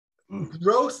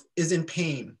Growth is in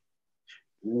pain.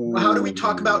 Ooh. How do we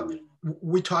talk about?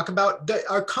 We talk about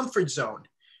our comfort zone.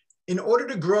 In order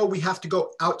to grow, we have to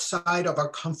go outside of our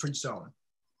comfort zone.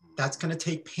 That's going to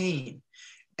take pain.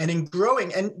 And in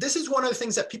growing, and this is one of the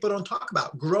things that people don't talk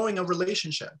about, growing a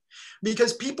relationship,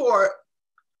 because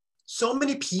so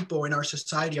many people in our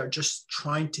society are just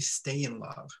trying to stay in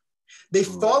love. They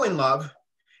fall in love,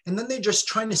 and then they're just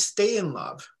trying to stay in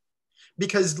love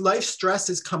because life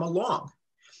stresses come along.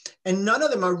 And none of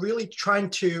them are really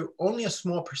trying to, only a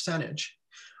small percentage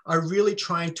are really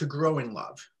trying to grow in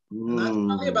love. And that's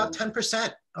probably about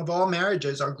 10% of all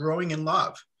marriages are growing in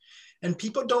love. And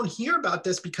people don't hear about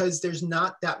this because there's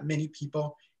not that many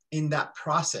people in that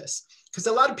process. Because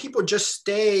a lot of people just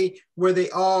stay where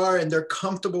they are and they're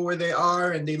comfortable where they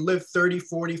are and they live 30,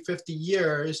 40, 50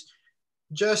 years,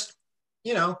 just,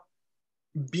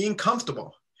 being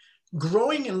comfortable.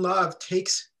 Growing in love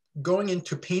takes going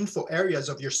into painful areas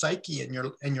of your psyche and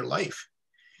your life.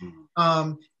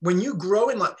 When you grow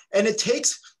in love, and it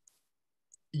takes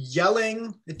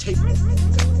yelling, it takes...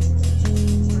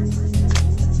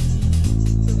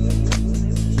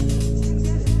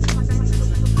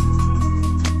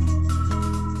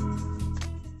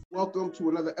 Welcome to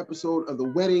another episode of the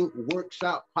Wedding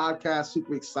Workshop Podcast.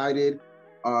 Super excited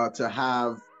to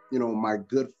have, my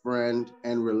good friend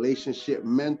and relationship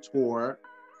mentor,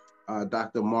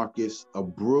 Dr. Marcus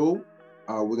Abreu.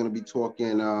 We're going to be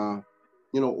talking,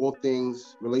 all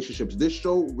things relationships. This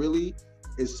show really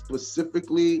is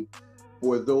specifically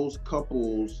for those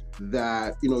couples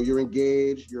that, you're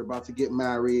engaged, you're about to get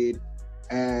married.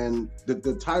 And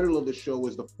the title of the show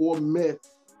is The 4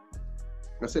 Myths.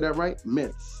 Did I say that right?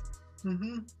 Myths.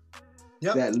 Mm-hmm.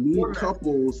 Yep. That lead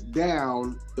couples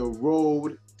down the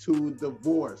road to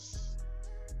divorce.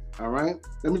 All right.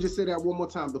 Let me just say that one more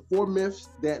time. The 4 myths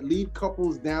that lead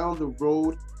couples down the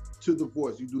road to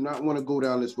divorce. You do not want to go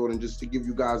down this road. And just to give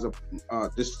you guys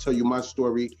just to tell you my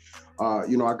story. I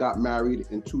got married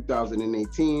in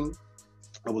 2018.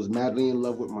 I was madly in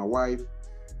love with my wife.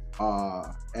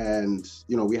 And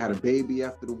we had a baby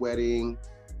after the wedding,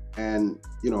 and,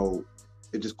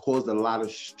 it just caused a lot of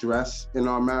stress in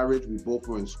our marriage. We both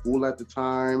were in school at the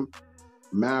time.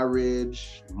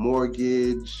 Marriage,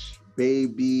 mortgage,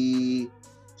 baby,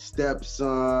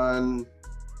 stepson,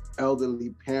 elderly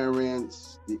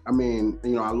parents. I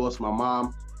lost my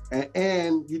mom.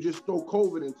 And you just throw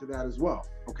COVID into that as well,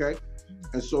 okay?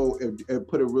 And so it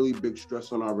put a really big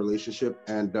stress on our relationship.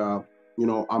 And,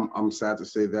 I'm sad to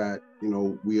say that,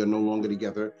 we are no longer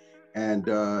together. And,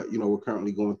 we're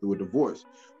currently going through a divorce.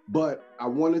 But I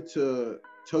wanted to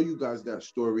tell you guys that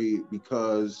story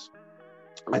because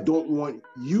I don't want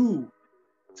you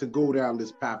to go down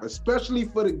this path, especially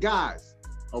for the guys,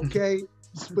 okay?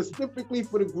 Specifically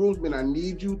for the groomsmen, I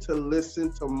need you to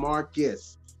listen to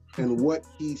Marcus and what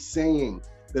he's saying.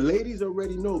 The ladies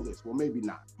already know this. Well, maybe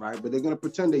not, right? But they're going to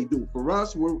pretend they do. For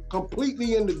us, we're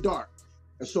completely in the dark.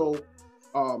 And so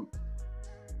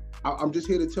I'm just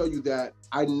here to tell you that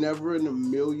I never in a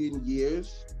million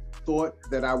years thought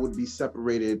that I would be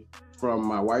separated from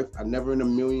my wife. I never in a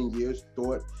million years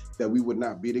thought that we would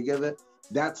not be together.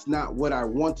 That's not what I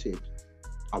wanted.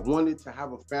 I wanted to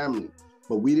have a family,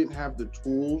 but we didn't have the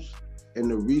tools and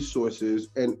the resources,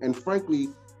 and frankly,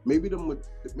 maybe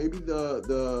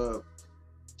the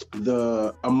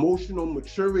emotional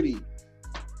maturity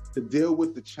to deal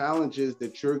with the challenges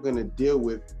that you're going to deal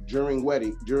with during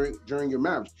your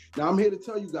marriage. Now, I'm here to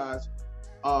tell you guys,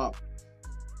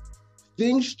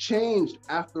 things changed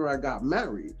after I got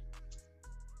married,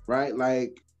 right?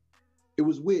 Like, it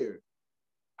was weird.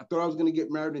 I thought I was going to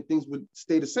get married and things would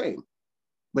stay the same,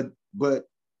 but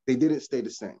they didn't stay the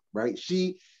same, right?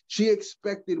 She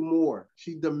expected more.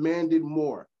 She demanded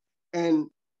more. And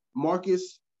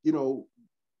Marcus,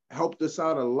 helped us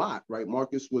out a lot, right?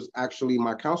 Marcus was actually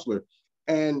my counselor.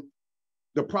 And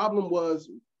the problem was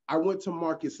I went to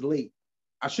Marcus late.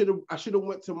 I should have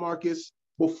went to Marcus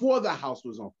before the house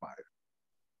was on fire.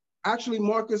 Actually,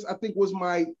 Marcus was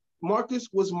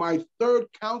my third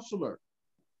counselor.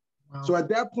 Wow. So at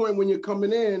that point, when you're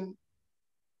coming in,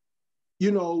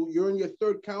 you're in your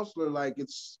third counselor, like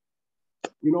it's,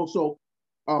 so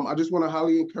I just want to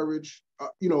highly encourage,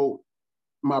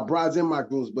 my brides and my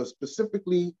grooms, but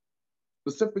specifically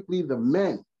the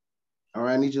men. All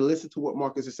right, I need you to listen to what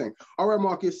Marcus is saying. All right,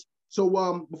 Marcus. So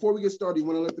before we get started, you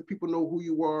want to let the people know who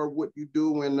you are, what you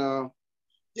do, and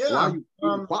why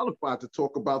you qualified to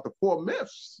talk about the 4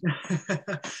 myths.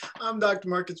 I'm Dr.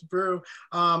 Marcus Abreu.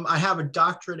 I have a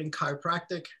doctorate in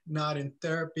chiropractic, not in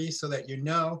therapy, so that you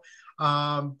know.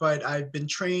 But I've been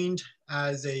trained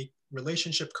as a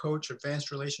relationship coach, advanced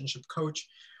relationship coach,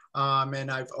 And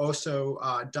I've also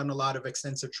done a lot of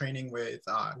extensive training with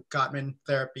Gottman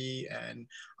therapy and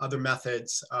other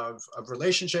methods of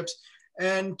relationships,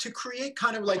 and to create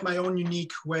kind of like my own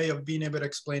unique way of being able to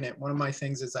explain it. One of my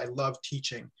things is I love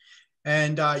teaching.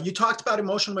 And you talked about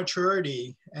emotional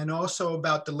maturity and also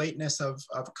about the lateness of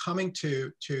coming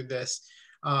to this,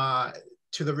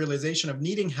 to the realization of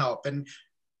needing help.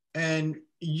 And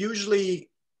usually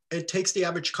it takes the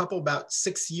average couple about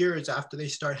 6 years after they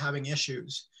start having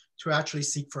issues to actually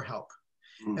seek for help.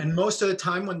 And most of the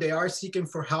time when they are seeking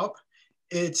for help,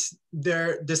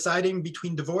 they're deciding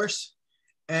between divorce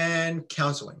and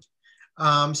counseling.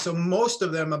 So most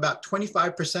of them, about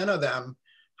 25% of them,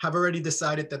 have already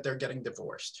decided that they're getting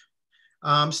divorced.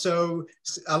 So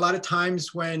a lot of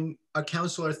times when a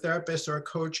counselor, therapist, or a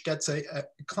coach gets a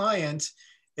client,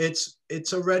 it's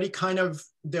already kind of,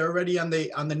 they're already on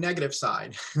the negative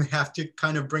side. We have to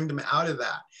kind of bring them out of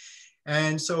that.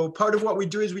 And so part of what we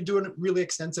do is we do a really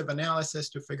extensive analysis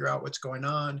to figure out what's going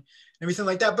on, everything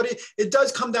like that. But it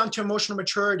does come down to emotional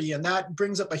maturity. And that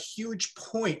brings up a huge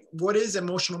point. What is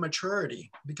emotional maturity?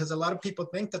 Because a lot of people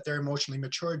think that they're emotionally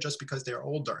mature just because they're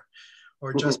older,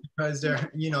 or just because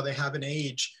they're, they have an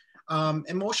age.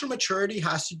 Emotional maturity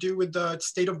has to do with the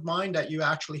state of mind that you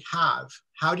actually have.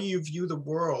 How do you view the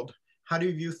world? How do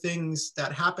you view things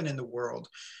that happen in the world?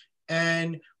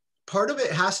 And part of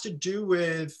it has to do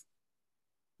with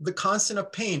the constant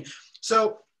of pain.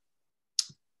 So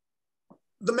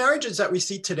the marriages that we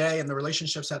see today and the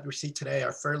relationships that we see today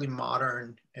are fairly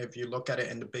modern if you look at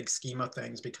it in the big scheme of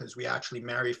things, because we actually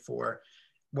marry for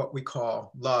what we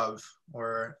call love,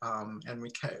 or and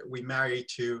we marry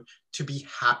to be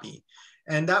happy.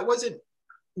 And that wasn't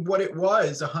what it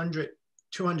was 100,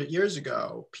 200 years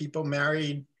ago. People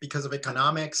married because of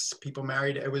economics. People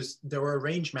married, there were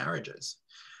arranged marriages.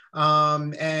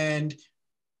 And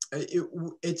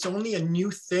it's only a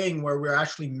new thing where we're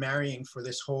actually marrying for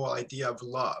this whole idea of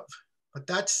love. But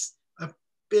that's a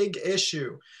big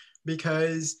issue,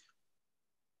 because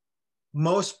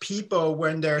most people,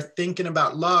 when they're thinking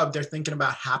about love, they're thinking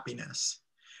about happiness.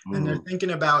 And they're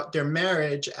thinking about their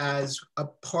marriage as a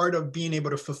part of being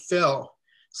able to fulfill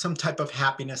some type of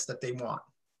happiness that they want,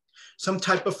 some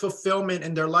type of fulfillment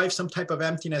in their life, some type of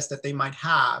emptiness that they might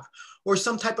have, or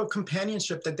some type of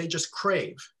companionship that they just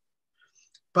crave.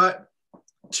 But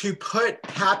to put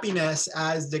happiness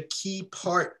as the key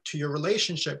part to your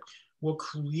relationship will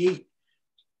create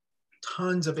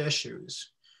tons of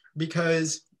issues,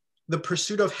 because the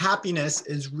pursuit of happiness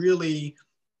is really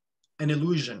an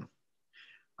illusion.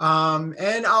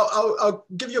 And I'll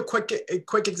give you a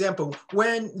quick example.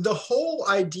 When the whole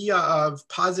idea of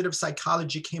positive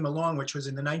psychology came along, which was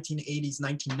in the 1980s,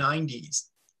 1990s,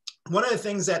 one of the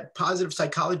things that positive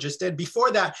psychologists did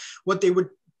before that, what they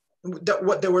were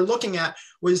looking at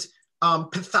was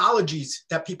pathologies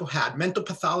that people had, mental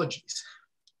pathologies.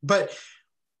 But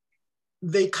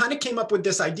they kind of came up with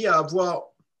this idea of,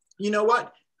 well, you know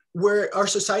what? Where our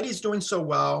society is doing so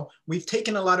well, we've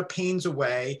taken a lot of pains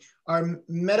away. Our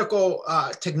medical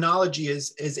technology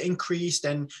is increased,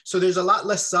 and so there's a lot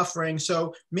less suffering.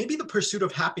 So maybe the pursuit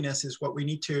of happiness is what we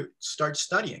need to start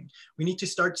studying. We need to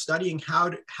start studying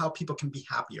how people can be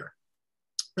happier.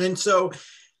 And so,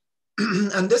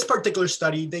 on this particular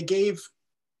study, they gave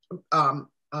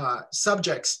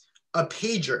subjects a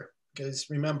pager. Because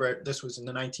remember, this was in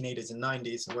the 1980s and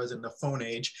 90s. It wasn't the phone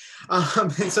age.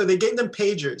 And so they gave them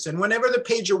pagers. And whenever the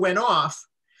pager went off,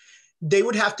 they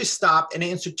would have to stop and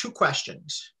answer 2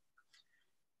 questions.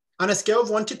 On a scale of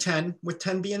 1 to 10, with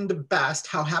 10 being the best,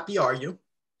 how happy are you?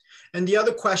 And the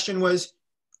other question was,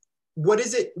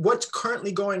 what's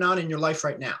currently going on in your life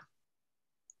right now?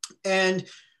 And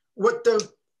what the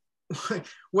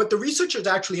researchers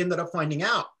actually ended up finding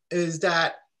out is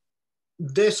that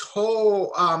this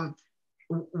whole,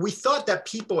 we thought that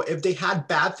people, if they had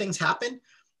bad things happen,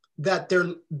 that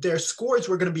their scores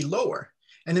were going to be lower.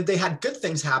 And if they had good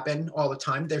things happen all the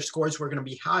time, their scores were going to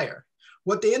be higher.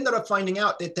 What they ended up finding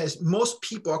out that most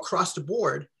people across the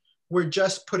board were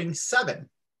just putting 7.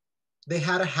 They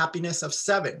had a happiness of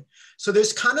 7. So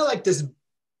there's kind of like this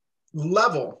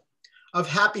level of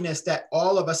happiness that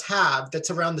all of us have that's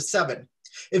around the 7.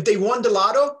 If they won the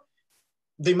lotto,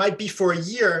 they might be for a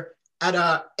year at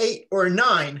a 8 or a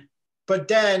 9, but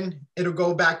then it'll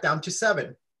go back down to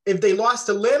 7. If they lost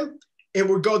a limb, it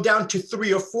would go down to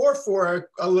 3 or 4 for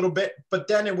a little bit, but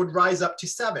then it would rise up to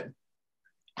 7.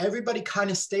 Everybody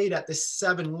kind of stayed at this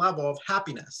 7 level of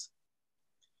happiness.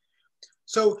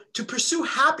 So to pursue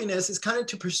happiness is kind of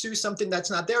to pursue something that's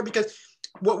not there, because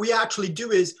what we actually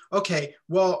do is, okay,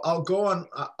 well, I'll go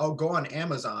on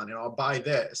Amazon and I'll buy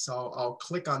this. I'll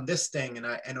click on this thing and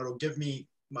it'll give me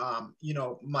you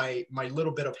know, my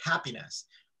little bit of happiness.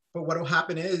 But what will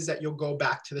happen is that you'll go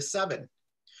back to the 7.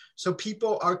 So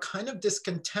people are kind of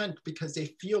discontent because they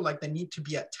feel like they need to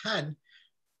be at 10.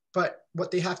 But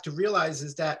what they have to realize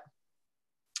is that,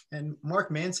 and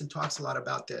Mark Manson talks a lot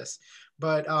about this,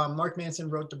 but Mark Manson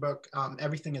wrote the book,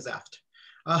 Everything is Effed.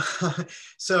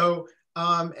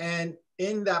 And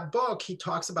in that book, he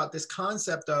talks about this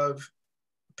concept of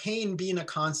pain being a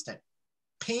constant.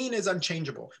 Pain is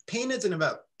unchangeable. Pain is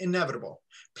inevitable.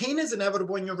 Pain is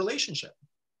inevitable in your relationship.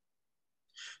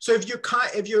 So if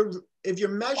you're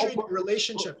measuring your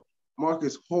relationship,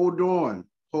 Marcus, hold on.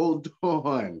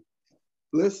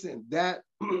 Listen, that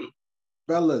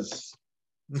fellas,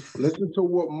 listen to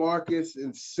what Marcus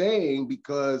is saying,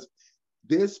 because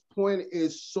this point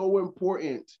is so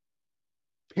important.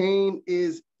 Pain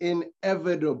is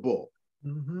inevitable.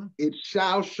 mm-hmm. It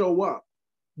shall show up.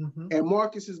 Mm-hmm. And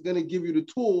Marcus is going to give you the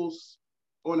tools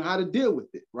on how to deal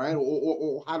with it, right?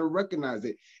 Or how to recognize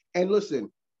it. And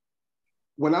listen,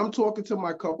 when I'm talking to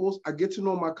my couples, I get to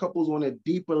know my couples on a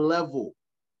deeper level,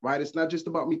 right? It's not just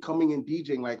about me coming and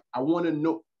DJing. Like, I want to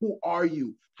know, who are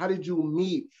you? How did you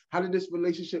meet? How did this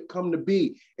relationship come to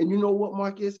be? And you know what,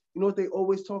 Marcus? You know what they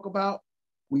always talk about?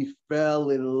 We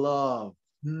fell in love.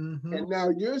 Mm-hmm. And now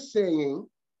you're saying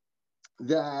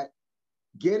that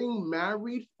getting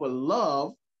married for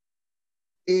love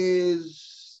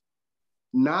is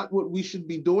not what we should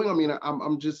be doing. I mean,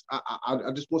 I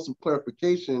just want some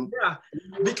clarification. Yeah,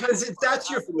 because if that's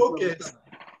your focus,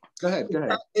 go ahead.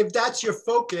 If that's your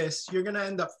focus, you're gonna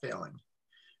end up failing.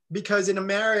 Because in a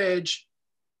marriage,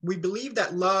 we believe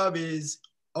that love is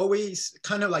always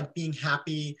kind of like being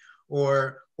happy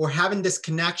or having this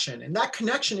connection. And that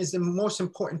connection is the most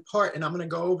important part. And I'm going to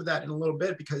go over that in a little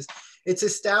bit, because it's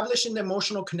establishing the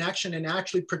emotional connection and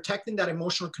actually protecting that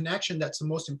emotional connection. That's the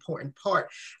most important part,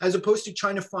 as opposed to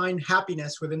trying to find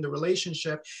happiness within the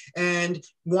relationship and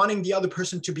wanting the other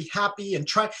person to be happy and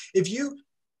try. If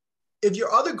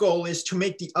your other goal is to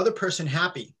make the other person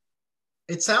happy,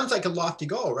 it sounds like a lofty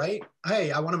goal, right?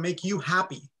 Hey, I want to make you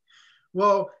happy.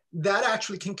 Well, that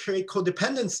actually can create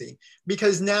codependency,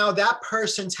 because now that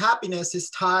person's happiness is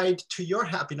tied to your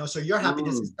happiness, or your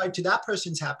happiness is tied to that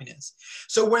person's happiness.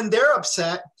 So when they're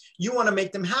upset, you want to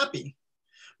make them happy.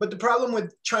 But the problem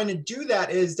with trying to do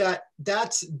that is that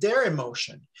that's their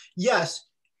emotion. Yes,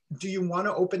 do you want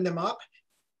to open them up?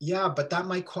 Yeah, but that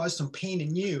might cause some pain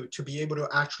in you to be able to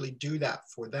actually do that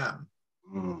for them.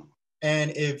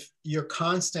 And if your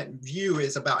constant view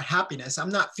is about happiness, I'm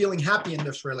not feeling happy in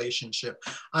this relationship.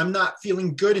 I'm not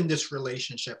feeling good in this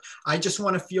relationship. I just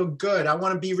want to feel good. I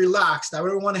want to be relaxed. I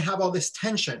don't want to have all this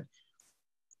tension.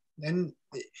 And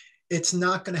it's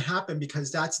not going to happen,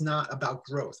 because that's not about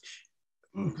growth.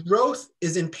 Growth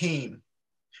is in pain.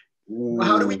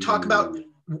 How do we talk about?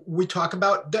 We talk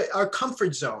about our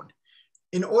comfort zone.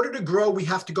 In order to grow, we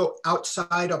have to go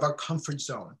outside of our comfort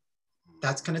zone.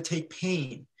 That's going to take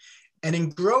pain. And in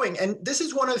growing, and this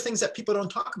is one of the things that people don't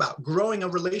talk about, growing a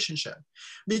relationship,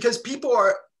 because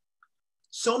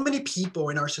so many people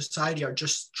in our society are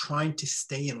just trying to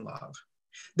stay in love.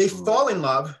 They fall in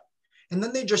love, and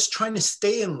then they're just trying to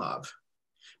stay in love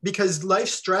because life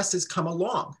stresses come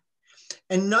along.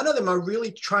 And none of them are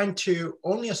really trying to,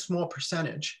 only a small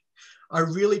percentage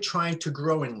are really trying to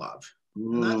grow in love.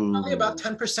 And that's probably about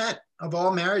 10% of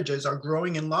all marriages are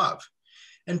growing in love.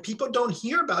 And people don't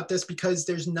hear about this because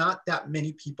there's not that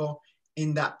many people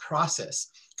in that process.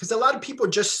 Because a lot of people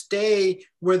just stay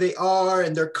where they are,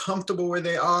 and they're comfortable where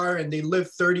they are, and they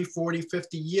live 30, 40,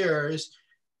 50 years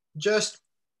just,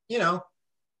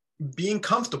 being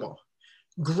comfortable.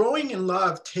 Growing in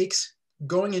love takes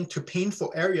going into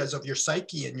painful areas of your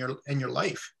psyche and your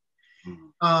life.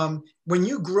 When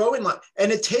you grow in love,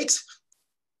 and it takes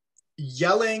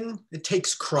yelling, it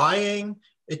takes crying,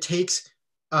 it takes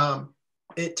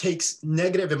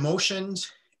negative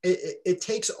emotions. It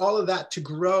takes all of that to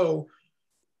grow,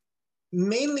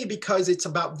 mainly because it's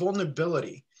about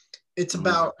vulnerability. It's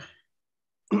about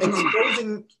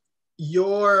exposing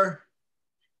your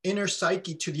inner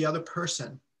psyche to the other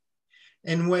person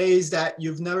in ways that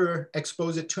you've never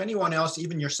exposed it to anyone else,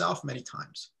 even yourself, many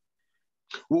times.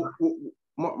 Well,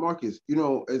 Marcus,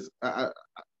 as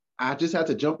I just had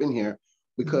to jump in here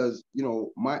because,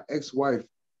 my ex-wife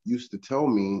used to tell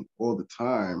me all the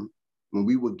time when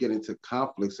we would get into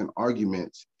conflicts and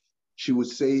arguments, she would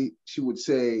say,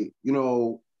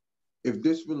 if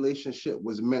this relationship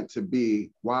was meant to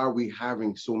be, why are we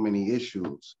having so many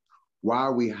issues? Why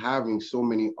are we having so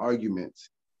many arguments?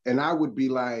 And I would be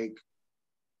like,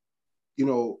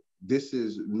 this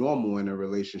is normal in a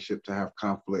relationship to have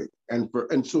conflict.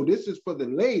 And so this is for the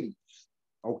ladies,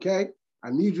 okay?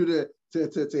 I need you to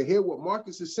to hear what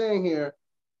Marcus is saying here,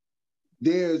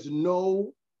 there's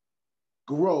no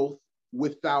growth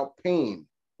without pain,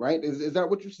 right? Is that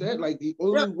what you said? Like the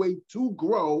only way to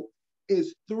grow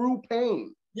is through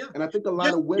pain. Yeah. And I think a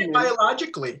lot of women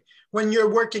biologically, when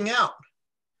you're working out,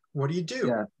 what do?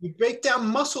 Yeah. You break down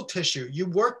muscle tissue. You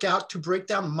work out to break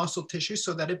down muscle tissue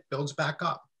so that it builds back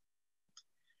up.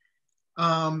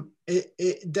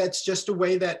 That's just a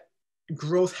way that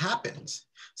growth happens.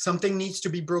 Something needs to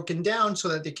be broken down so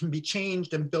that it can be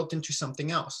changed and built into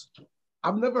something else.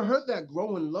 I've never heard that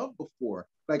grow in love before.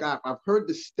 Like I've heard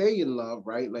the stay in love,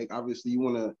 right? Like obviously you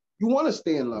want to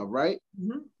stay in love, right?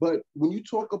 Mm-hmm. But when you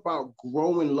talk about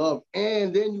grow in love,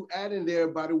 and then you add in there,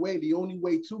 by the way, the only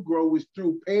way to grow is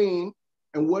through pain.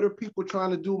 And what are people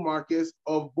trying to do, Marcus?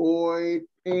 Avoid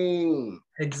pain.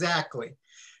 Exactly.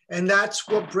 And that's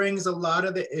what brings a lot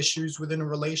of the issues within a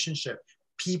relationship.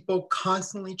 People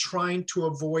constantly trying to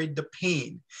avoid the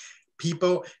pain.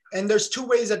 People, and there's two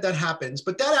ways that happens,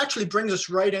 but that actually brings us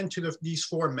right into these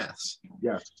 4 myths.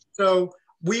 Yes. So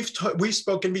we've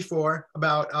spoken before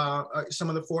about some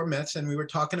of the 4 myths, and we were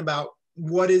talking about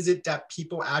what is it that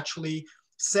people actually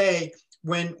say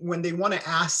when they want to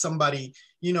ask somebody,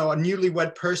 you know, a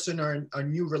newlywed person or a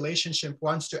new relationship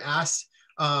wants to ask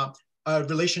a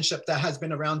relationship that has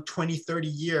been around 20, 30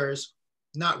 years,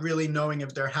 not really knowing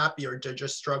if they're happy or they're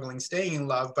just struggling staying in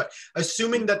love, but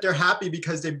assuming that they're happy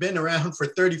because they've been around for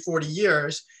 30, 40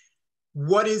 years.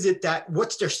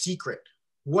 What's their secret?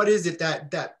 What is it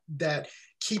that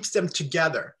keeps them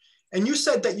together? And you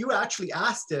said that you actually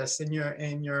asked this in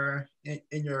your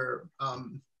event.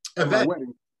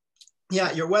 Wedding.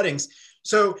 Yeah, your weddings.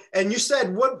 So, and you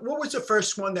said, what was the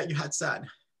first one that you had said?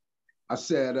 I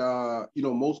said, you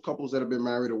know, most couples that have been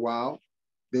married a while,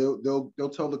 they'll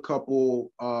tell the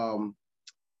couple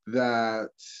that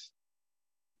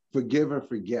forgive and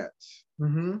forget.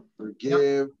 Mm-hmm.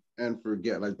 Forgive and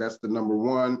forget. Like that's the number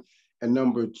 1. And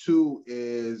number 2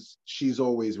 is she's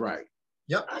always right.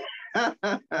 Yep.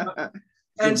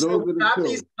 And so we have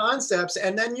these concepts,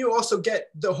 and then you also get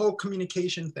the whole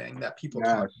communication thing that people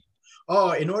talk about.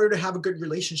 Oh, in order to have a good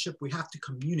relationship, we have to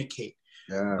communicate.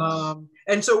 Yes.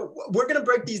 And so we're going to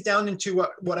break these down into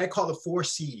what I call the 4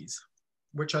 C's,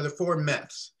 which are the 4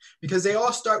 myths, because they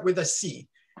all start with a C.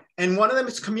 And one of them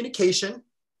is communication.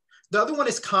 The other one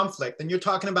is conflict. And you're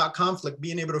talking about conflict,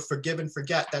 being able to forgive and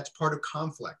forget. That's part of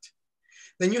conflict.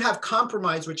 Then you have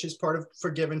compromise, which is part of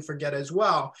forgive and forget as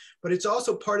well. But it's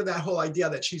also part of that whole idea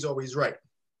that she's always right.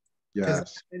 Because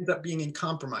it ends up being in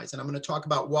compromise. And I'm going to talk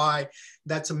about why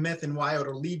that's a myth and why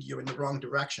it'll lead you in the wrong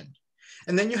direction.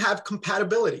 And then you have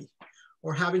compatibility,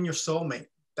 or having your soulmate.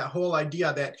 That whole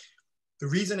idea that the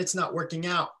reason it's not working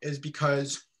out is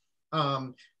because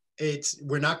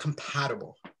we're not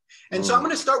compatible. And so I'm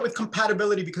going to start with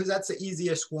compatibility because that's the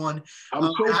easiest one. I'm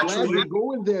so glad you're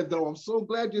going there, though. I'm so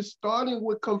glad you're starting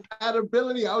with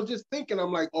compatibility. I was just thinking,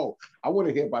 I'm like, oh, I want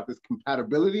to hear about this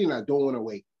compatibility, and I don't want to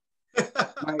wait.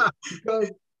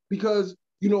 because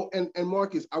you know, and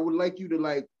Marcus, I would like you to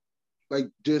like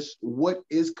just what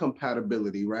is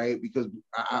compatibility, right? Because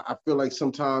I feel like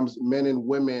sometimes men and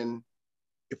women,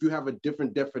 if you have a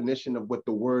different definition of what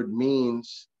the word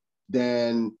means,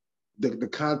 then the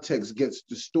context gets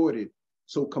distorted.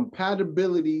 So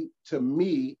compatibility to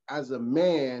me as a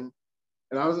man,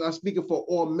 and I'm speaking for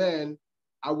all men,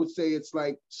 I would say it's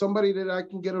like somebody that I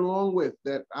can get along with,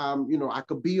 that you know, I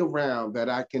could be around, that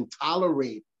I can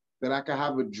tolerate, that I can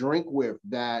have a drink with,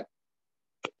 that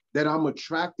I'm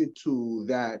attracted to,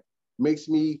 that makes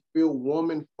me feel warm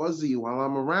and fuzzy while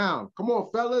I'm around. Come on,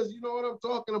 fellas, you know what I'm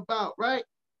talking about, right?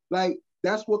 Like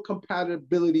that's what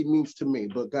compatibility means to me.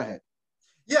 But go ahead.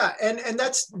 Yeah, and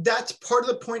that's part of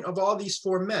the point of all these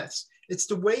 4 myths. It's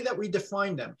the way that we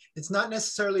define them. It's not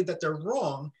necessarily that they're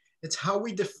wrong. It's how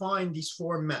we define these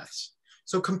 4 myths.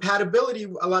 So compatibility,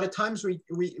 a lot of times we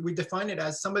define it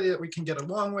as somebody that we can get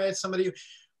along with,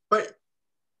 but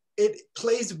it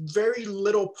plays very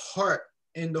little part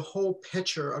in the whole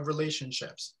picture of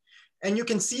relationships. And you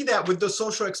can see that with the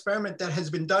social experiment that has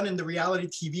been done in the reality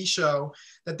TV show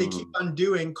that they keep on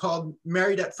doing called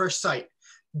Married at First Sight.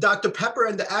 Dr. Pepper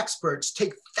and the experts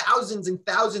take thousands and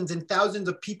thousands and thousands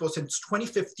of people since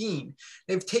 2015.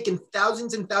 They've taken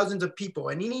thousands and thousands of people.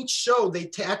 And in each show,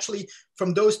 they actually,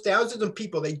 from those thousands of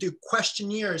people, they do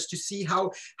questionnaires to see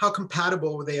how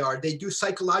compatible they are. They do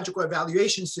psychological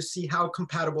evaluations to see how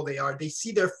compatible they are. They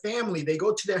see their family. They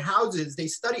go to their houses. They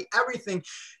study everything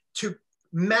to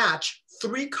match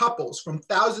 3 couples from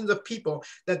thousands of people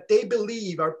that they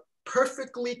believe are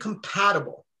perfectly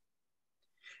compatible.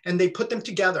 And they put them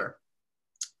together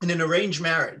in an arranged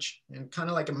marriage, and kind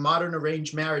of like a modern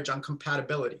arranged marriage on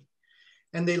compatibility.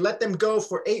 and they let them go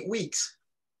for 8 weeks.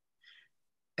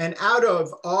 And out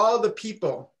of all the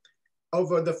people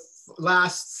over the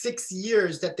last 6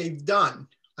 years that they've done,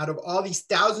 out of all these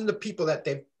thousands of people that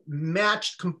they've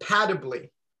matched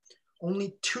compatibly,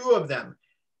 only 2 of them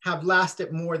have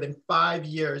lasted more than 5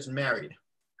 years married.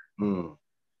 Mm.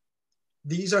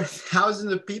 These are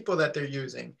thousands of people that they're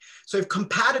using. So if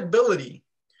compatibility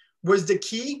was the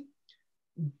key,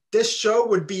 this show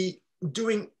would be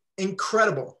doing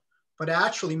incredible. But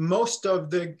actually, most of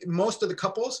the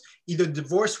couples either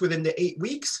divorce within the 8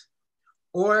 weeks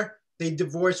or they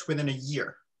divorce within a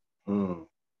year. Mm.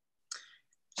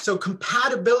 So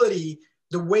compatibility,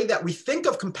 the way that we think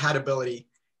of compatibility,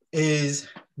 is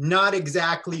not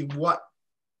exactly what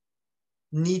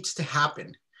needs to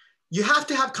happen. You have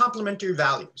to have complementary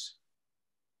values,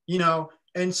 you know,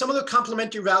 and some of the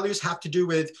complementary values have to do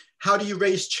with how do you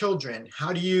raise children?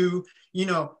 How do you, you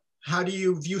know, how do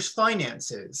you view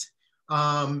finances?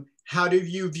 How do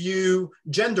you view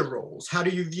gender roles? How do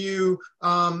you view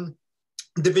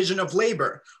division of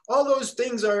labor? All those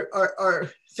things are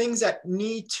things that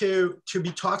need to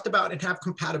be talked about and have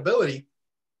compatibility.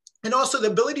 And also the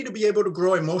ability to be able to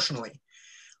grow emotionally.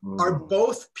 Are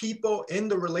both people in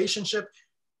the relationship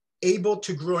able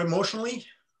to grow emotionally?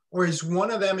 Or is one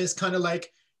of them is kind of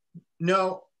like,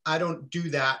 no, I don't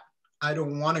do that. I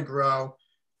don't want to grow.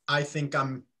 I think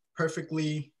I'm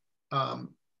perfectly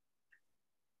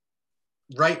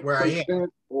right where I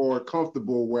am. Or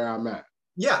comfortable where I'm at.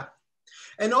 Yeah.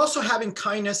 And also having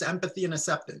kindness, empathy, and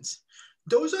acceptance.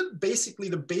 Those are basically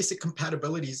the basic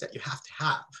compatibilities that you have to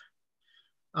have.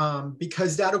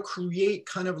 Because that'll create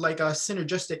kind of like a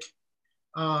synergistic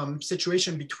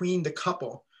situation between the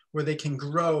couple where they can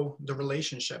grow the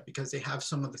relationship because they have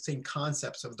some of the same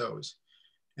concepts of those.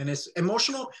 And it's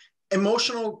emotional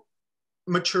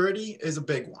maturity is a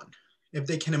big one. If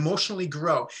they can emotionally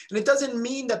grow. And it doesn't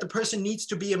mean that the person needs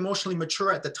to be emotionally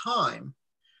mature at the time.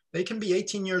 They can be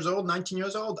 18 years old, 19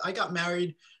 years old. I got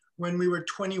married when we were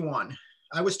 21.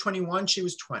 I was 21, she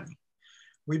was 20.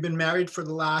 We've been married for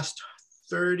the last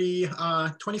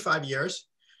 25 years,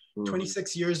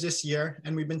 26 years this year,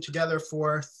 and we've been together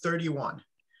for 31.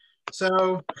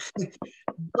 So,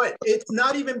 but it's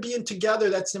not even being together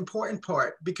that's the important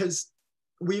part, because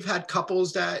we've had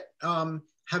couples that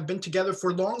have been together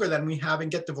for longer than we have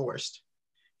and get divorced.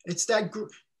 It's that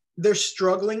they're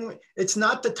struggling. It's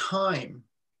not the time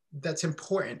that's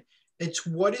important. It's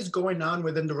what is going on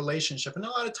within the relationship. And a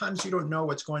lot of times you don't know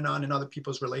what's going on in other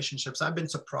people's relationships. I've been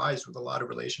surprised with a lot of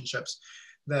relationships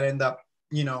that end up,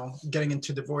 you know, getting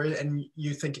into divorce and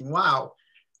you thinking, wow,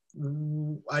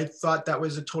 I thought that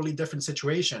was a totally different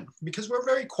situation, because we're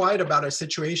very quiet about our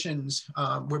situations.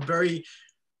 We're very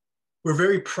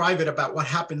private about what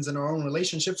happens in our own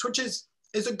relationships, which is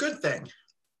a good thing.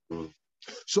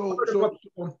 So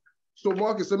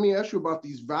Marcus, let me ask you about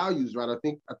these values, right? I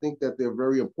think that they're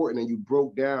very important, and you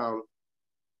broke down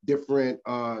different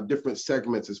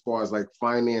segments as far as like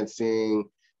financing,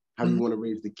 how you want to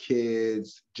raise the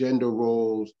kids, gender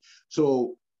roles.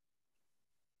 So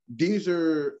these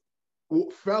are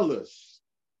fellas,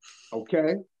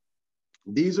 okay?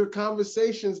 These are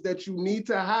conversations that you need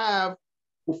to have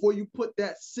before you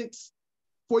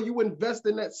before you invest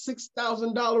in that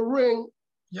 $6,000 ring.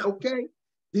 Yep. Okay?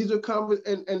 These are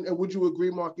and would you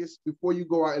agree, Marcus, before you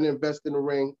go out and invest in a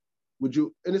ring, would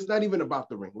you, and it's not even about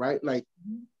the ring, right? Like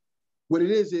what it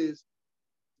is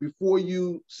before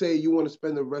you say you want to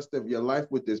spend the rest of your life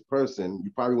with this person,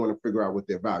 you probably want to figure out what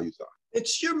their values are.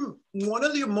 It's one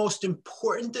of the most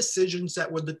important decisions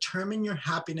that will determine your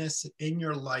happiness in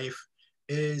your life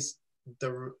is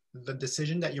the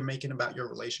decision that you're making about your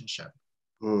relationship.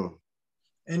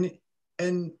 And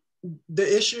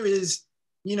the issue is,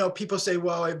 you know, people say,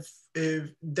 well, if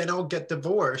then I'll get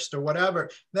divorced or whatever.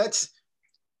 That's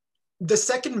the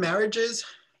second marriages,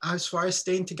 as far as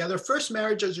staying together. First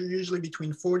marriages are usually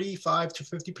between 45 to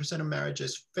 50% of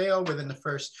marriages fail within the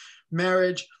first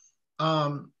marriage.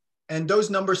 And those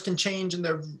numbers can change, and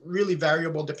they're really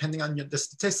variable depending on the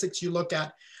statistics you look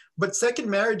at. But second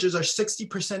marriages are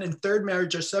 60% and third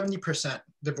marriage are 70%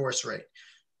 divorce rate.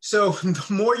 So the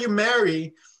more you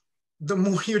marry, the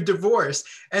more you're divorced.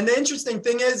 And the interesting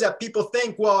thing is that people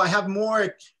think, well, I have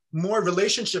more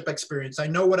relationship experience. I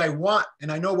know what I want and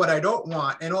I know what I don't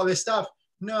want and all this stuff.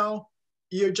 No,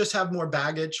 you just have more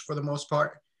baggage for the most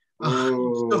part.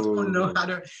 You still don't know how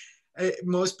to.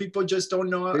 Most people just don't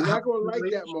know. They're not going to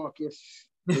like that, Marcus.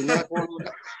 They're not going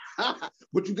to.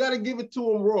 But you got to give it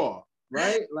to them raw,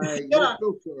 right? Like, no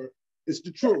filter. It's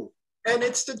the truth. And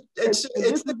this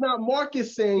is not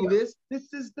Marcus saying this.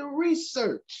 This is the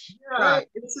research. Yeah, right?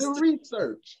 It's the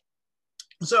research.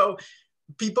 So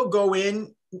people go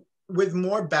in with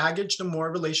more baggage the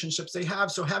more relationships they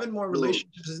have. So having more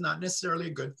relationships is not necessarily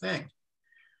a good thing.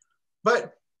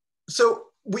 But so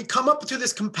we come up to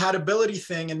this compatibility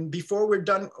thing, and before we're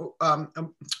done,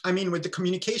 I mean, with the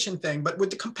communication thing, but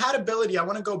with the compatibility, I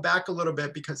want to go back a little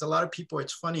bit, because a lot of people,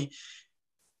 it's funny,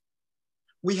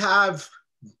 we have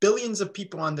billions of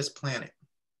people on this planet,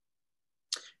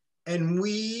 and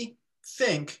we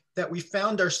think that we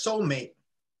found our soulmate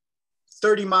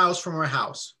 30 miles from our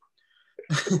house.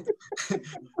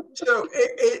 So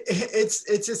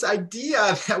it's this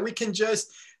idea that we can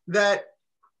just, that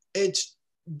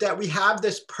we have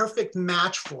this perfect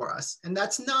match for us. And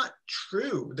that's not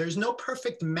true. There's no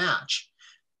perfect match.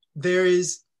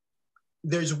 There's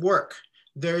work.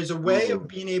 There's a way of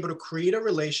being able to create a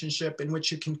relationship in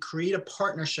which you can create a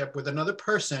partnership with another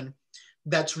person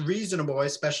that's reasonable,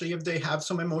 especially if they have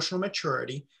some emotional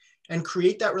maturity, and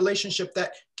create that relationship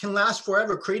that can last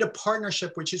forever. Create a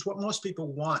partnership, which is what most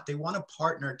people want. They want a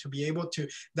partner to be able to,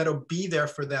 that'll be there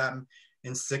for them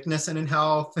in sickness and in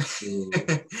health,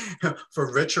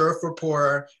 for richer or for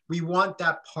poorer. We want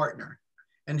that partner.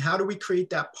 And how do we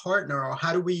create that partner, or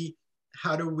how do we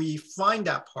find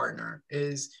that partner?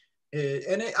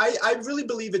 I really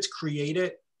believe it's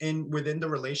created within the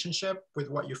relationship with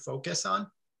what you focus on.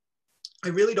 I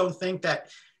really don't think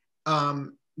that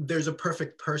there's a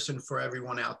perfect person for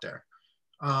everyone out there.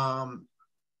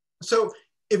 So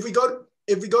if we go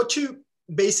to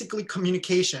basically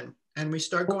communication, and we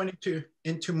start going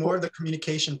into more of the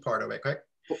communication part of it, right?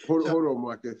 Hold on,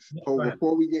 Marcus.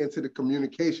 Before we get into the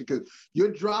communication, because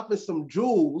you're dropping some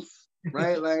jewels,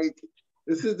 right? Like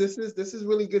this is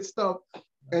really good stuff.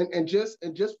 And just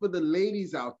for the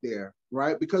ladies out there,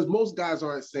 right? Because most guys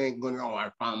aren't saying, "Oh, I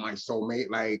found my soulmate."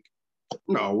 Like,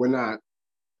 no, we're not.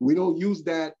 We don't use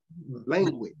that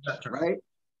language, right?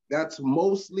 That's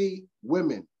mostly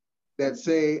women that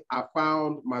say, "I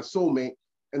found my soulmate,"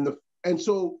 and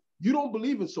so you don't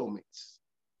believe in soulmates.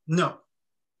 No,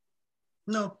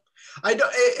 I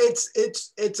don't.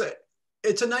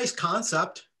 It's a nice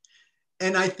concept,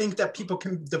 and I think that people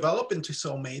can develop into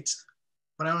soulmates,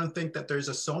 but I don't think that there's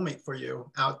a soulmate for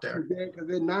you out there. Because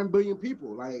there are 9 billion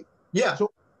people. Like, yeah.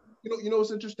 So you know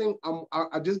what's interesting?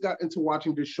 I just got into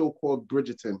watching this show called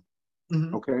Bridgerton.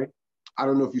 Mm-hmm. Okay, I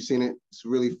don't know if you've seen it. It's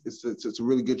a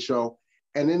really good show.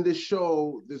 And in this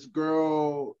show, this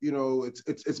girl, you know,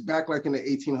 it's back like in the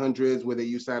 1800s, where they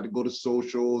used to have to go to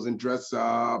socials and dress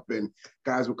up, and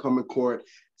guys would come in court.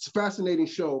 It's a fascinating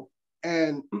show.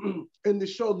 And in the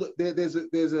show, there's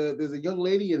a young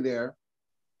lady in there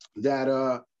that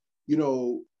you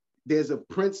know, there's a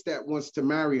prince that wants to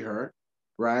marry her,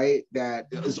 right? That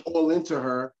is all into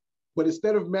her, but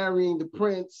instead of marrying the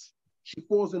prince, she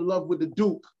falls in love with the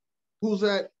duke, who's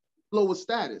at lower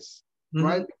status,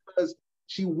 right? Because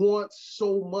she wants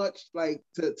so much, like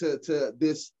to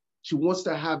this. She wants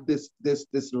to have this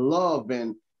love,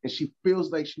 and she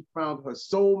feels like she found her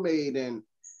soulmate. And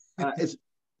it's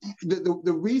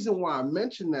the reason why I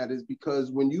mentioned that is because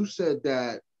when you said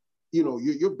that, you know,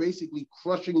 you're basically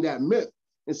crushing that myth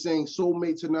and saying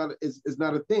soulmates is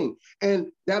not a thing,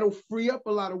 and that'll free up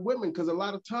a lot of women, because a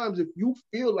lot of times if you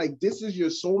feel like this is your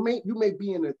soulmate, you may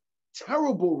be in a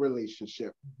terrible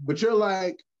relationship, but you're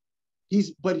like,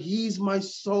 he's my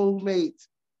soulmate,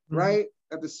 right?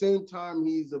 At the same time,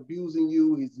 he's abusing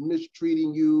you, he's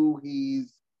mistreating you,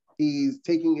 he's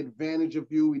taking advantage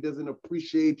of you, he doesn't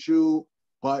appreciate you,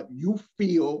 but you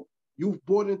feel you've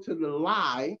bought into the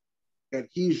lie that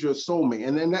he's your soulmate.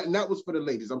 And then that was for the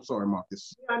ladies. I'm sorry,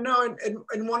 Marcus. Yeah, no,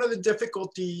 and one of the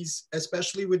difficulties,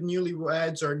 especially with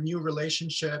newlyweds or new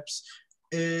relationships,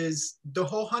 is the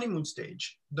whole honeymoon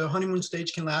stage. The honeymoon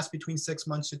stage can last between 6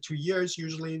 months to 2 years.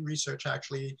 Usually research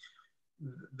actually,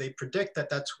 they predict that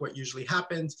that's what usually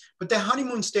happens. But the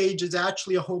honeymoon stage is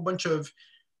actually a whole bunch of,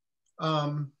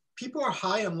 people are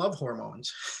high on love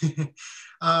hormones. You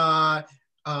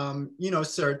know,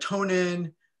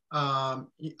 serotonin,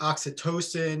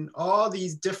 oxytocin, all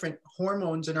these different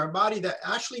hormones in our body that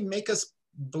actually make us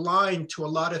blind to a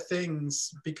lot of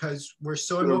things because we're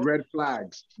so red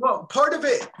flags. Well, part of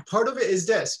it is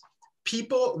this: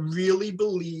 people really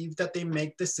believe that they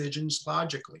make decisions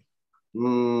logically.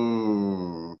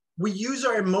 We use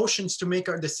our emotions to make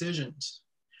our decisions.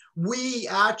 We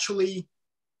actually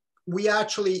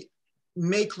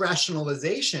make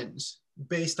rationalizations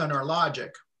based on our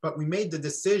logic, but we made the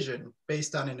decision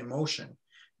based on an emotion.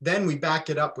 Then we back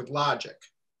it up with logic.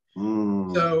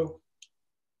 So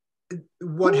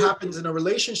what happens in a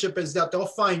relationship is that they'll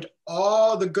find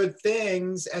all the good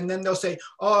things, and then they'll say,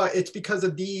 oh, it's because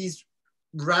of these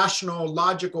rational,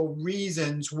 logical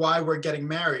reasons why we're getting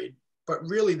married. but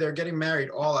really they're getting married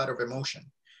all out of emotion.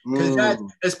 Because that,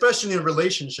 especially in a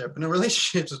relationship,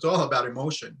 it's all about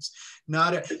emotions.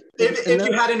 Not if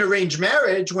you had an arranged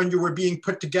marriage when you were being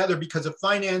put together because of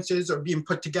finances or being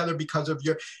put together because of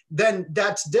then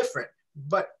that's different.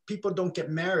 But people don't get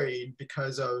married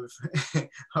because of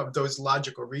of those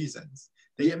logical reasons.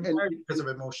 They get married because of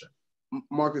emotion.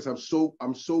 Marcus, I'm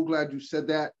so glad you said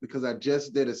that, because I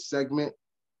just did a segment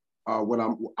when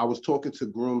I was talking to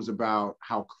grooms about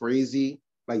how crazy,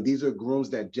 like, these are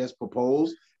grooms that just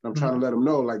proposed. I'm trying to let them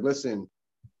know, like, listen,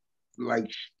 like,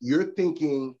 you're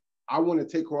thinking, I want to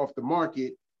take her off the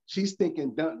market. She's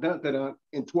thinking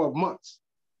in 12 months.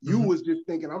 You was just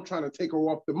thinking, I'm trying to take her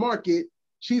off the market.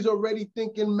 She's already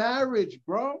thinking marriage,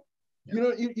 bro.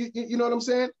 Yeah. You know what I'm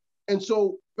saying? And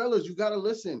so, fellas, you got to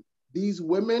listen. These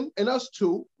women, and us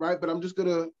too, right? But I'm just going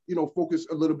to, focus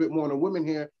a little bit more on the women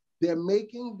here. They're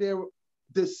making their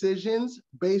decisions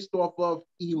based off of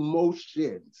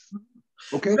emotions.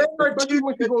 Okay, especially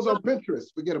when she goes on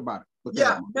Pinterest, forget about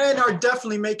it. Men are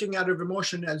definitely making out of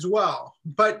emotion as well,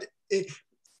 but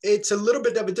it's a little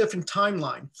bit of a different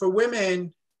timeline. For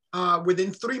women,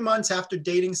 within 3 months after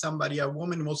dating somebody, a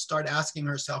woman will start asking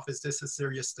herself, is this a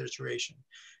serious situation?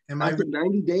 After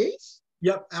 90 days?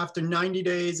 Yep, after 90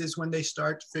 days is when they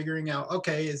start figuring out,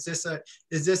 okay, is this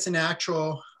an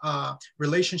actual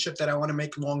relationship that I want to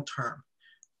make long term?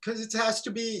 Because it has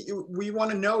to be, we want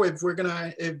to know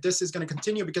if this is gonna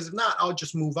continue, because if not, I'll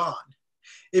just move on.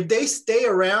 If they stay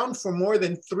around for more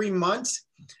than 3 months,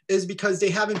 is because they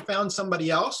haven't found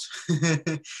somebody else,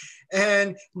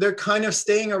 and they're kind of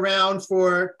staying around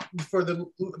for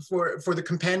the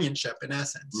companionship, in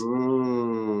essence.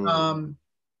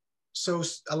 So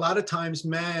a lot of times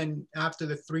men, after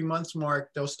the 3 months mark,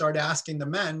 they'll start asking the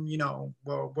men,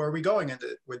 well, where are we going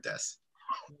with this?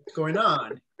 What's going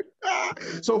on?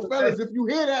 So, fellas, if you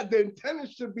hear that, the antenna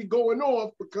should be going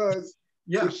off, because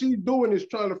what she's doing is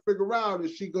trying to figure out,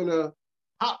 is she going to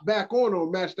hop back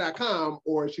on Match.com,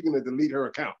 or is she going to delete her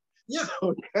account? Yeah.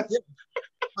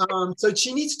 So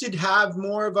she needs to have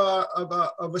more of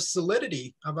a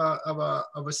solidity, of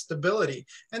a stability,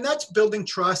 and that's building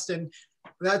trust, and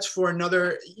that's for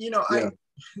another.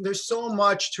 There's so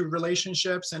much to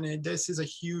relationships, and this is a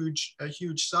huge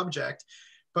subject.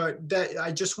 But that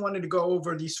I just wanted to go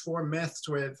over these 4 myths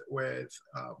with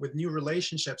new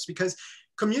relationships, because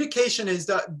communication is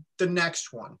the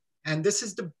next one, and this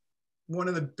is one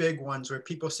of the big ones where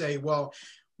people say, well,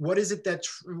 what is it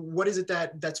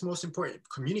that's most important?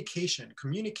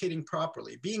 Communicating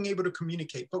properly, being able to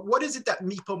communicate. But what is it that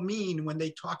people mean when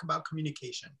they talk about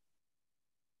communication?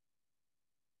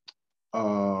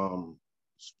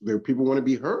 People want to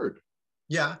be heard.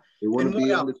 Yeah. They want to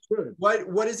be understood.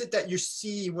 What is it that you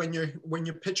see when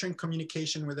you're picturing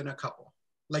communication within a couple?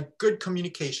 Like good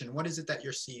communication, what is it that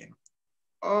you're seeing?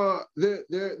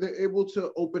 They're able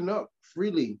to open up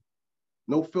freely.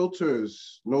 No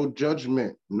filters, no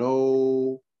judgment,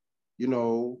 no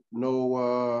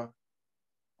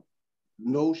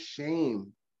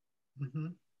shame.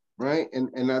 Right?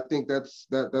 And I think that's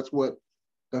what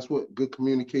good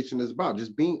communication is about.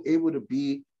 Just being able to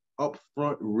be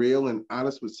upfront, real, and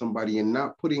honest with somebody, and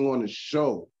not putting on a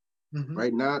show,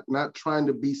 right? Not trying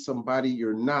to be somebody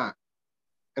you're not.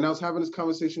 And I was having this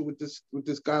conversation with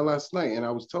this guy last night, and I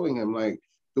was telling him, like,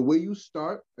 the way you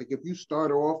start, like, if you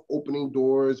start off opening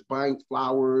doors, buying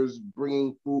flowers,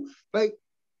 bringing food, like,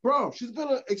 bro, she's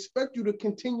gonna expect you to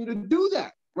continue to do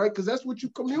that, right? Because that's what you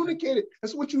communicated,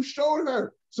 that's what you showed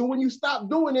her. So when you stop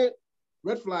doing it,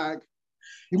 red flag.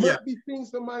 You might be seeing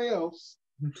somebody else.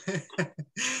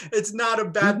 It's not a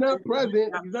bad He's not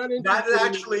present. He's not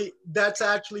that's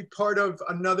actually part of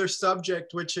another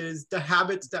subject, which is the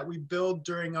habits that we build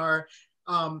during our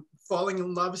falling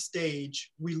in love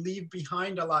stage. We leave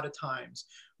behind a lot of times.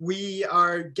 We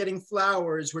are getting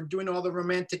flowers, we're doing all the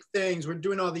romantic things, we're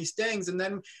doing all these things, and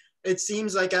then it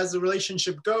seems like as the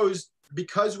relationship goes,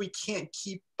 because we can't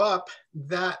keep up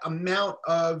that amount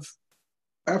of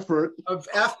effort,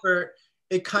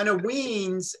 it kind of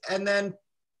weans, and then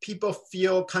people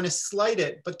feel kind of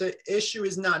slighted. But the issue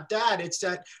is not that, it's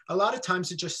that a lot of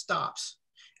times it just stops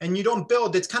and you don't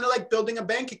build. It's kind of like building a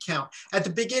bank account. At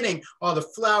the beginning, all the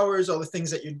flowers, all the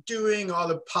things that you're doing, all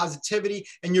the positivity,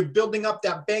 and you're building up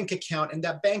that bank account and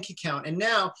that bank account. And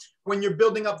now when you're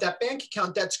building up that bank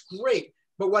account, that's great.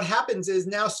 But what happens is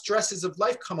now stresses of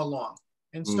life come along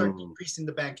and start decreasing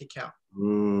the bank account,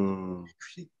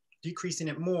 decreasing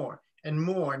it more and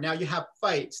more. Now you have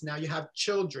fights, now you have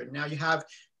children, now you have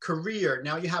career.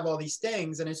 Now you have all these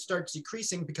things, and it starts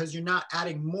decreasing because you're not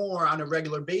adding more on a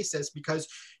regular basis, because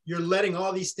you're letting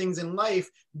all these things in life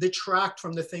detract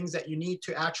from the things that you need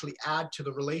to actually add to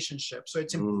the relationship. So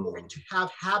it's important to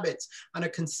have habits on a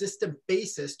consistent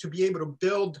basis to be able to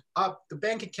build up the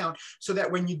bank account, so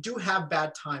that when you do have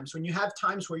bad times, when you have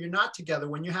times where you're not together,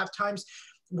 when you have times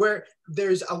where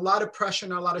there's a lot of pressure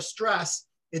and a lot of stress,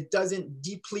 it doesn't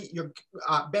deplete your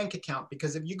bank account.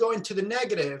 Because if you go into the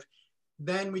negative,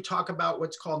 then we talk about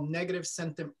what's called negative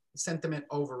sentiment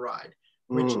override,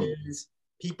 which is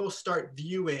people start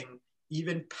viewing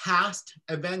even past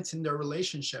events in their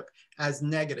relationship as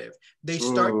negative. They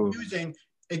start using,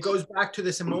 it goes back to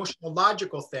this emotional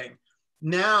logical thing.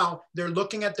 Now they're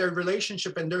looking at their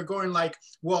relationship and they're going like,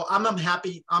 well, I'm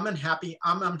unhappy, I'm unhappy,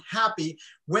 I'm unhappy.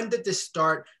 When did this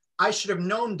start? I should have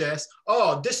known this.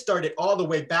 Oh, this started all the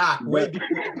way back, way before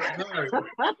we got married.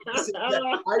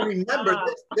 I remember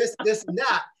this, and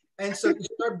that. And so you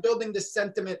start building this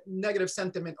negative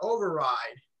sentiment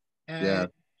override. And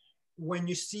when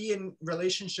you see in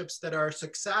relationships that are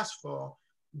successful,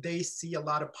 they see a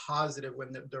lot of positive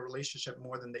when the relationship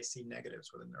more than they see negatives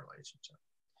within their relationship.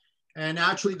 And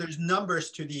actually, there's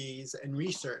numbers to these in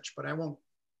research, but I won't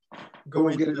go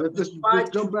into it. Let's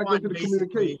jump back into the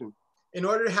communication. In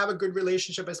order to have a good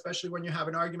relationship, especially when you're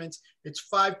having arguments, it's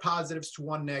 5 positives to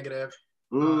 1 negative.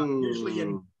 Usually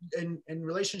in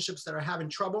relationships that are having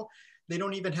trouble, they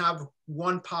don't even have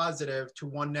 1 positive to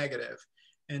 1 negative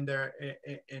in their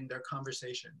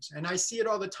conversations. And I see it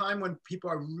all the time when people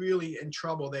are really in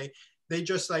trouble. They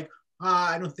just like,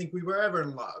 I don't think we were ever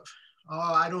in love.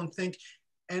 Oh, I don't think.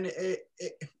 And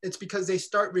it's because they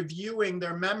start reviewing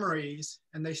their memories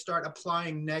and they start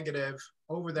applying negative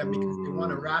over them because they want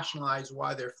to rationalize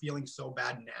why they're feeling so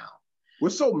bad now. We're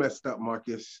so messed up,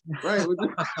 Marcus. Right?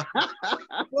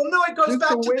 Well, no, it goes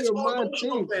back to this whole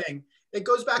emotional thing. It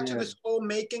goes back to this whole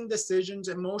making decisions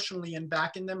emotionally and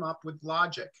backing them up with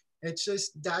logic. It's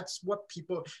just, that's what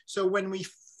people, so when we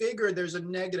figure there's a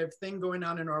negative thing going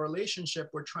on in our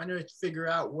relationship, we're trying to figure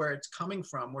out where it's coming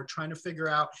from. We're trying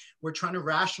to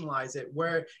rationalize it.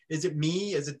 Where is it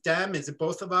me? Is it them? Is it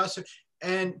both of us?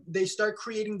 And they start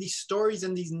creating these stories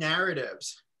and these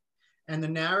narratives, and the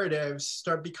narratives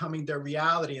start becoming their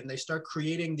reality, and they start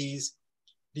creating these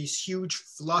huge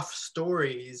fluff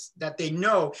stories that they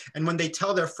know. And when they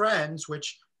tell their friends,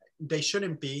 which they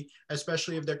shouldn't be,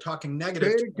 especially if they're talking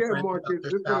negative. Say it again, Marcus.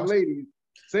 This is the ladies.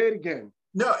 Say it again.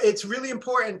 No, it's really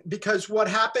important, because what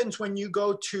happens when you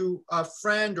go to a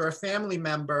friend or a family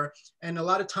member, and a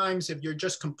lot of times if you're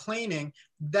just complaining,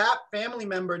 that family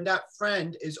member and that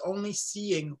friend is only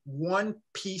seeing one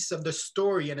piece of the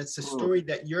story, and it's the story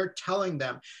that you're telling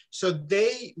them. So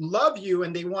they love you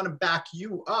and they want to back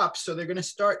you up. So they're going to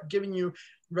start giving you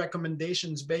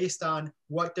recommendations based on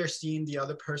what they're seeing the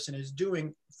other person is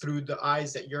doing through the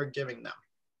eyes that you're giving them.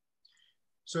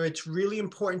 So it's really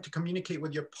important to communicate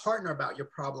with your partner about your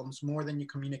problems more than you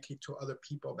communicate to other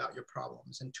people about your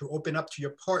problems, and to open up to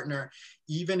your partner,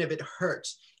 even if it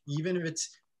hurts, even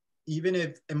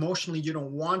if emotionally you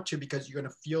don't want to, because you're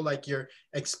going to feel like you're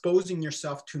exposing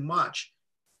yourself too much.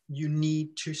 You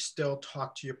need to still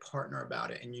talk to your partner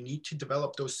about it, and you need to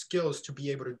develop those skills to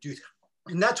be able to do that.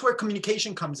 And that's where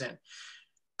communication comes in.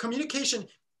 Communication,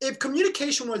 if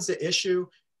communication was the issue,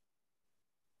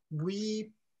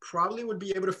 we probably would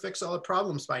be able to fix all the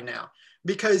problems by now,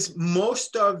 because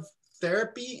most of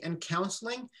therapy and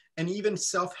counseling and even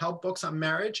self-help books on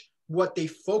marriage, what they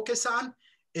focus on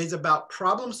is about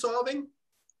problem solving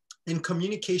and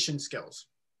communication skills.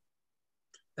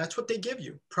 That's what they give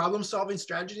you: problem solving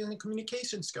strategies and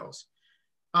communication skills.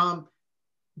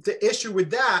 The issue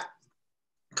with that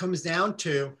comes down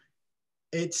to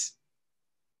it's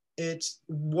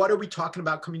what are we talking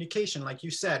about communication? Like you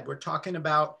said, we're talking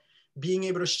about being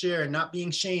able to share, not being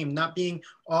shamed, not being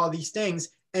all these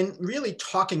things, and really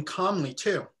talking calmly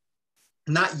too.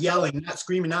 Not yelling, not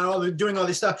screaming, not doing all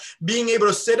this stuff. Being able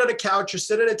to sit at a couch or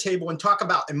sit at a table and talk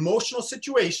about emotional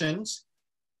situations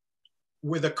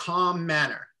with a calm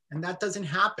manner. And that doesn't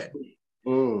happen.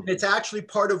 It's actually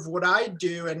part of what I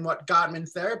do, and what Gottman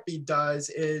therapy does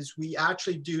is we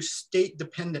actually do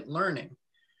state-dependent learning,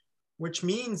 which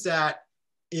means that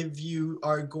if you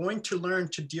are going to learn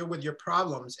to deal with your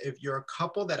problems, if you're a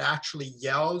couple that actually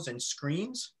yells and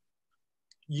screams,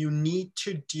 you need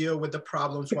to deal with the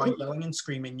problems while yelling and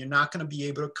screaming. You're not going to be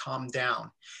able to calm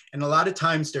down. And a lot of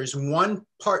times there's one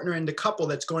partner in the couple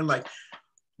that's going like,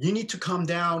 you need to calm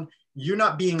down. You're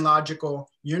not being logical.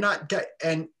 You're not,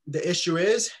 and the issue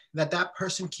is that that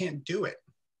person can't do it.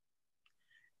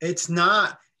 It's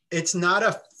not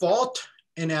a fault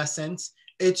in essence.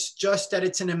 It's just that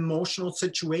it's an emotional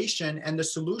situation, and the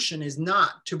solution is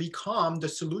not to be calm. The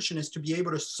solution is to be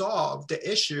able to solve the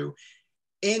issue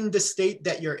in the state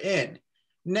that you're in.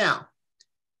 Now,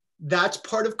 that's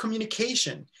part of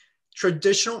communication.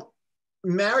 Traditional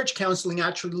marriage counseling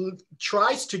actually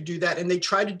tries to do that, and they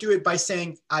try to do it by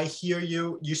saying, I hear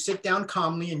you. You sit down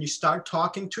calmly and you start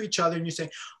talking to each other and you say,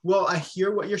 well, I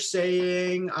hear what you're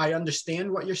saying. I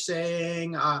understand what you're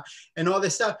saying, and all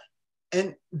this stuff.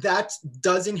 And that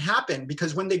doesn't happen,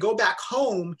 because when they go back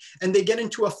home and they get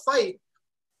into a fight,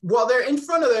 while they're in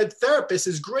front of the therapist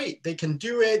is great. They can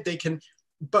do it.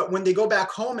 But when they go back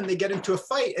home and they get into a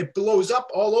fight, it blows up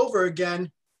all over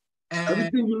again. And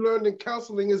everything you learned in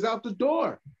counseling is out the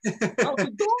door. Out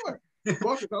the door.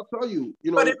 Marcus, I'll tell you,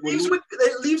 but it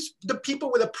leaves the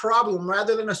people with a problem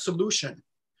rather than a solution,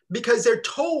 because they're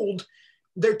told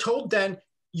then,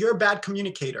 you're a bad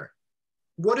communicator.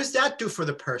 What does that do for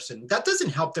the person? That doesn't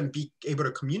help them be able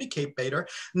to communicate better.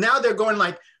 Now they're going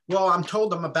like, well, I'm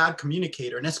told I'm a bad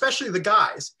communicator. And especially the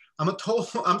guys, I'm told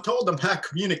I'm a bad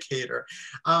communicator.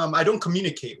 I don't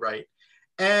communicate right.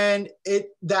 And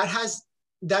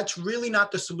that's really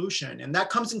not the solution. And that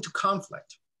comes into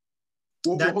conflict.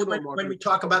 Well, that's when we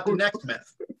talk about the next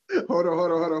myth. Hold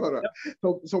on.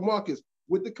 Yep. So Marcus,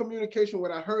 with the communication, what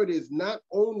I heard is not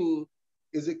only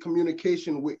is it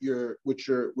communication with your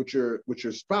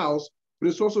spouse, but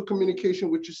it's also communication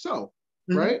with yourself,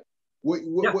 mm-hmm. right? What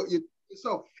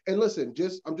yourself. And listen,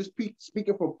 I'm just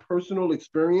speaking from personal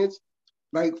experience.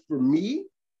 Like for me,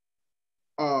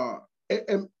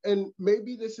 and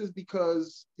maybe this is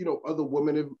because, other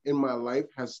women in my life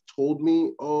has told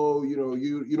me, oh, you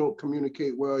don't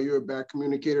communicate well, you're a bad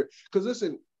communicator. Because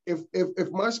listen, if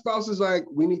my spouse is like,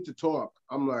 we need to talk,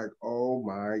 I'm like, oh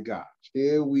my gosh,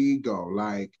 here we go.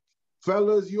 Like,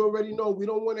 fellas, you already know, we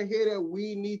don't want to hear that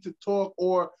we need to talk,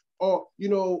 or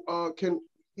can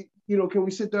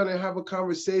we sit down and have a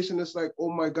conversation? It's like,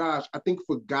 oh my gosh. I think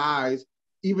for guys,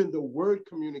 even the word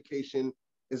communication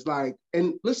is like,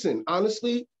 and listen,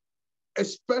 honestly,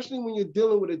 especially when you're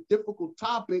dealing with a difficult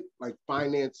topic like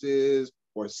finances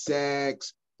or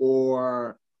sex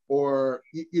or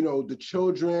the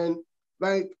children,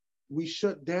 like we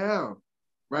shut down,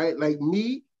 right? Like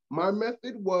me, my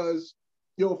method was,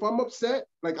 if I'm upset,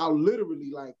 like I'll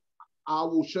literally, like, I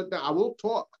will shut down. I won't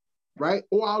talk, right?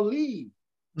 Or I'll leave.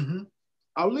 Mm-hmm.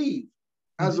 I'll leave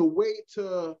as a way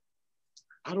to,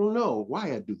 I don't know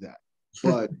why I do that,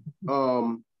 but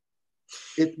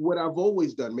it's what I've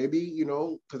always done. Maybe,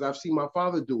 because I've seen my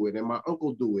father do it and my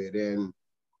uncle do it and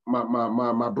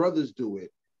my brothers do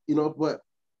it, but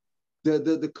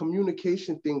the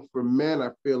communication thing for men, I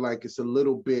feel like it's a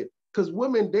little bit, because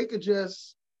women, they could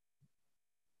just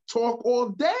talk all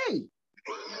day.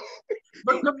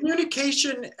 But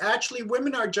communication, actually,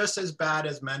 women are just as bad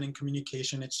as men in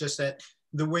communication. It's just that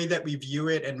the way that we view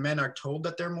it, and men are told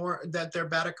that they're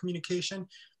bad at communication.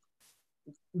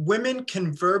 Women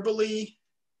can verbally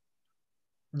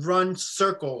run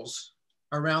circles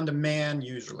around a man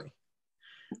usually.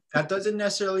 That doesn't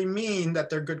necessarily mean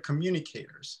that they're good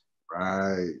communicators.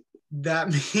 Right. That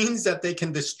means that they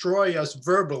can destroy us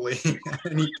verbally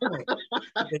at any point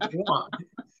if they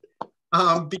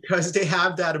want, because they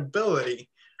have that ability.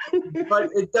 But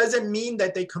it doesn't mean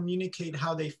that they communicate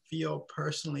how they feel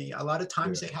personally. A lot of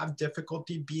times they have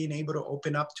difficulty being able to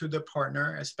open up to their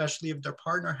partner, especially if their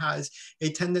partner has a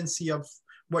tendency of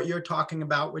what you're talking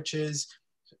about, which is,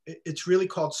 it's really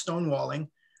called stonewalling,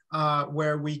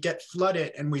 where we get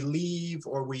flooded and we leave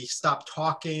or we stop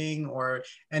talking,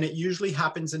 and it usually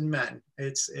happens in men.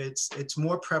 It's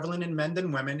more prevalent in men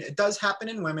than women. It does happen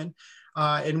in women.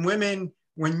 In women,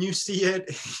 when you see it,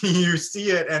 you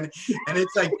see it, and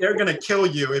it's like they're gonna kill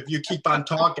you if you keep on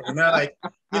talking. And they're like,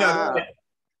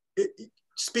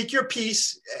 speak your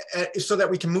piece so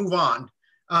that we can move on.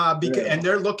 And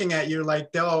they're looking at you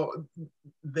like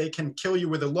they can kill you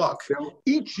with a look. They'll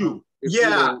eat you.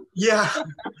 Yeah.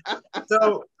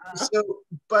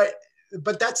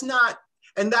 But that's not,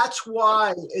 and that's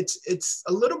why it's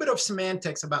a little bit of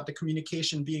semantics about the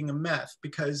communication being a myth,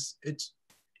 because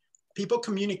people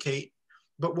communicate,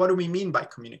 but what do we mean by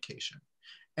communication?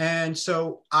 And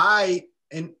so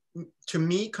to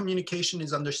me, communication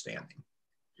is understanding.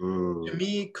 To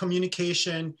me,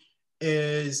 communication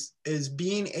is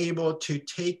being able to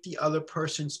take the other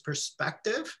person's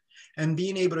perspective and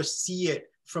being able to see it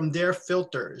from their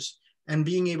filters and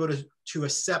being able to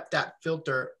accept that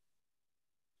filter,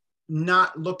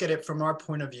 not look at it from our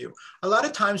point of view. A lot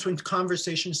of times when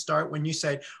conversations start, when you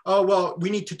say, oh, well, we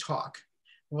need to talk,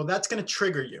 well, that's going to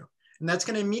trigger you. And that's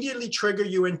going to immediately trigger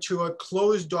you into a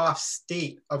closed off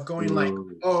state of going like,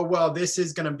 oh, well, this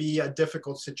is going to be a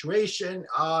difficult situation.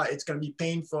 It's going to be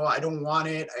painful. I don't want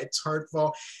it. It's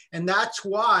hurtful. And that's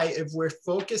why if we're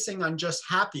focusing on just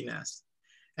happiness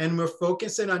and we're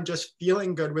focusing on just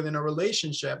feeling good within a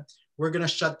relationship, we're going to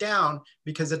shut down,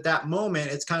 because at that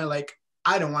moment, it's kind of like,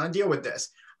 I don't want to deal with this.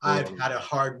 I've had a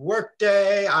hard work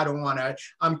day. I don't want to,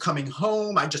 I'm coming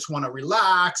home. I just want to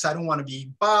relax. I don't want to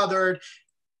be bothered.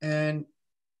 And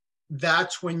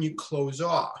that's when you close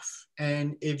off.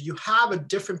 And if you have a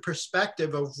different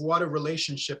perspective of what a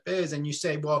relationship is, and you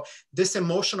say, well, this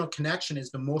emotional connection is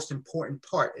the most important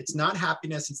part. It's not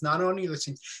happiness. It's not only those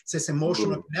things, it's this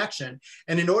emotional connection.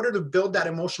 And in order to build that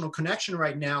emotional connection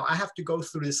right now, I have to go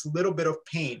through this little bit of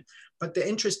pain. But the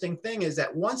interesting thing is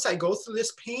that once I go through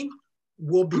this pain,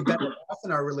 we'll be better off,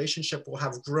 and our relationship will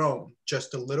have grown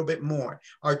just a little bit more.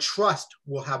 Our trust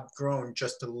will have grown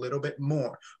just a little bit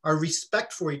more. Our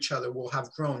respect for each other will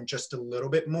have grown just a little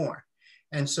bit more.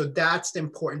 And so that's the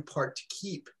important part to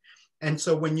keep. And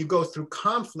so when you go through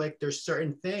conflict, there's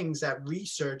certain things that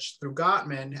research through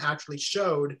Gottman actually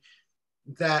showed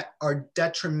that are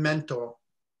detrimental.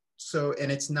 So,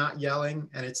 and it's not yelling,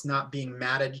 and it's not being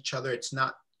mad at each other. It's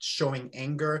not showing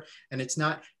anger, and it's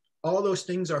not, all those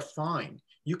things are fine.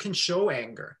 You can show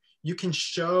anger. You can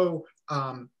show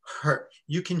hurt.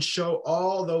 You can show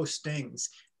all those things.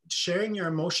 Sharing your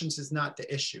emotions is not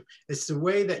the issue. It's the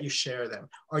way that you share them.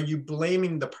 Are you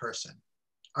blaming the person?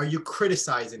 Are you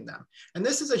criticizing them? And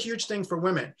this is a huge thing for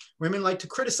women. Women like to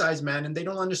criticize men, and they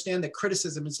don't understand that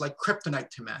criticism is like kryptonite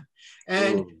to men.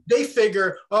 And they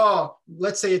figure, oh,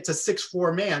 let's say it's a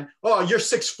 6'4" man. Oh, you're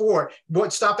 6'4".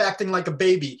 What? Stop acting like a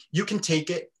baby. You can take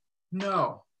it.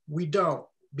 No. We don't,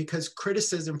 because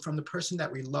criticism from the person that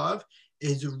we love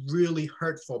is really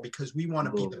hurtful, because we want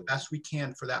to be the best we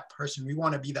can for that person. We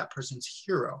want to be that person's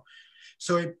hero.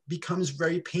 So it becomes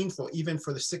very painful, even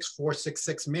for the 6'4",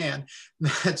 6'6" man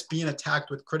that's being attacked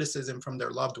with criticism from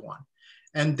their loved one.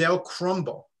 And they'll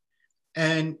crumble,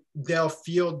 and they'll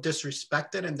feel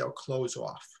disrespected, and they'll close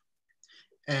off.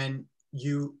 And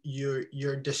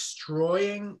you're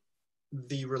destroying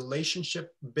the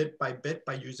relationship bit by bit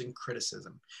by using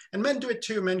criticism. And men do it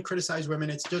too. Men criticize women.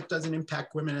 It just doesn't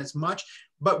impact women as much,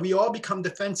 but we all become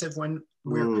defensive when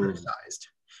we're criticized.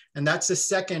 And that's the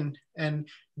second. And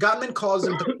Gottman calls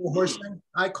them the 4 horsemen.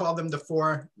 I call them the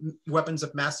 4 weapons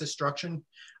of mass destruction.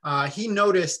 He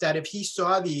noticed that if he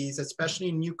saw these, especially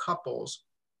in new couples,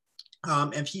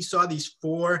 if he saw these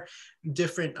 4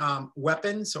 different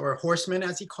weapons, or horsemen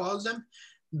as he calls them,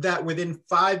 that within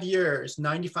 5 years,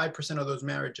 95% of those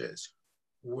marriages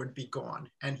would be gone.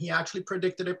 And he actually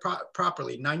predicted it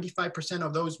properly. 95%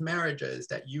 of those marriages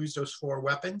that use those 4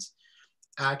 weapons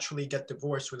actually get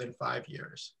divorced within 5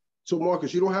 years. So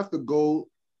Marcus, you don't have to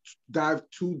dive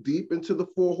too deep into the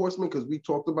 4 horsemen, because we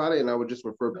talked about it, and I would just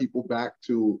refer people back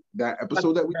to that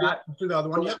episode that we did. To the other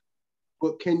one, yeah.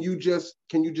 But can you just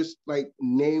like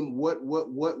name what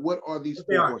are these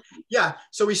 4 horsemen? Yeah.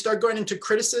 So we start going into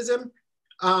criticism.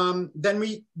 Then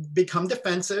we become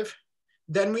defensive.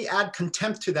 Then we add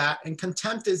contempt to that. And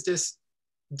contempt is this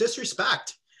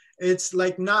disrespect. It's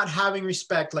like not having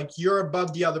respect, like you're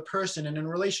above the other person. And in a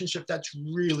relationship, that's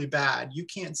really bad. You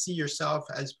can't see yourself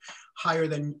as higher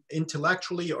than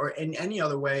intellectually or in any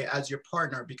other way as your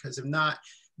partner, because if not,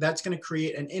 that's going to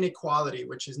create an inequality,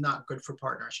 which is not good for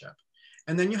partnership.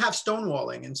 And then you have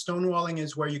stonewalling, and stonewalling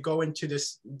is where you go into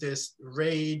this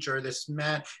rage or this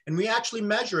mad, and we actually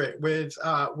measure it with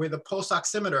a pulse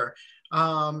oximeter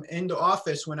in the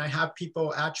office when I have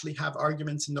people actually have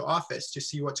arguments in the office to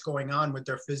see what's going on with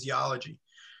their physiology.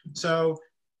 So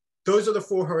those are the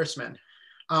 4 horsemen.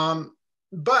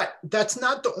 But that's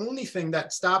not the only thing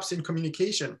that stops in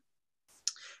communication.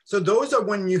 So those are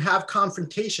when you have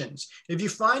confrontations. If you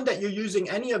find that you're using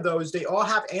any of those, they all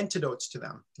have antidotes to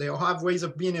them. They all have ways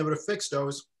of being able to fix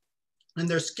those, and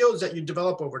they're skills that you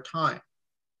develop over time.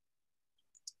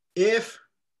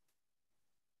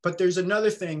 But there's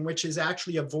another thing, which is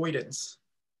actually avoidance.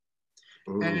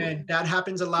 And that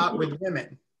happens a lot with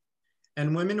women.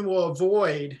 And women will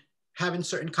avoid having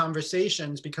certain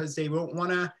conversations because they won't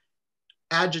want to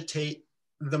agitate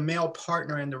the male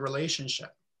partner in the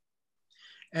relationship.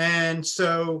 And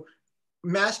so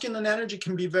masculine energy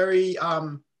can be very it's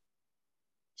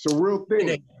a real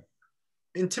thing.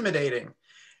 Intimidating.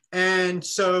 And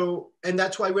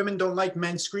that's why women don't like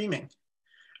men screaming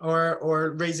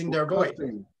or raising their voice.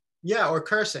 Yeah, or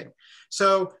cursing.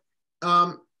 So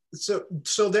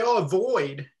they'll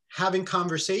avoid having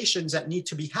conversations that need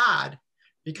to be had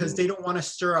because they don't want to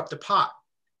stir up the pot.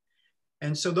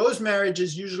 And so those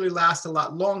marriages usually last a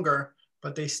lot longer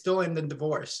but they still end in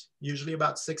divorce, usually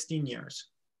about 16 years.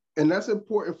 And that's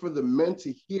important for the men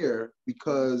to hear,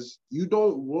 because you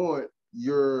don't want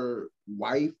your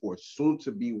wife or soon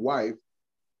to be wife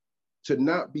to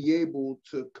not be able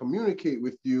to communicate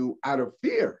with you out of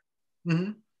fear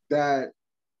that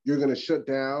you're going to shut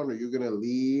down, or you're going to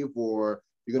leave, or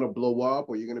you're going to blow up,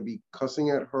 or you're going to be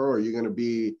cussing at her, or you're going to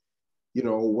be, you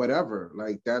know, whatever.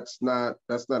 Like, that's not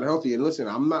healthy. And listen,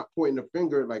 I'm not pointing a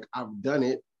finger. Like, I've done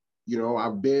it. You know,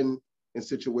 I've been in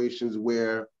situations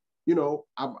where, you know,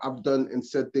 I've done and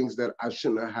said things that I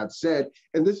shouldn't have said.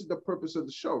 And this is the purpose of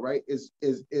the show, right?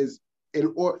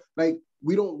 Like,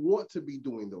 we don't want to be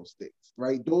doing those things,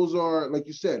 right? Those are, like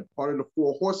you said, part of the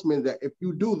 4 horsemen that if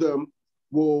you do them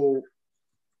will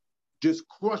just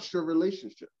crush your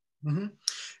relationship.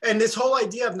 And this whole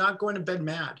idea of not going to bed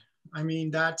mad, I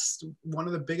mean, that's one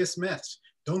of the biggest myths.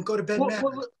 Don't go to bed mad.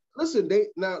 Well, listen, they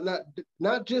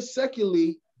not just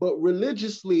secularly, but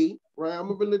religiously, right?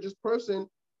 I'm a religious person.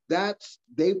 That's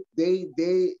they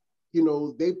you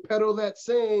know, they peddle that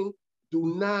saying,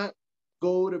 do not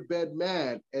go to bed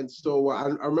mad. And so I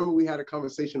remember we had a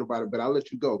conversation about it, but I'll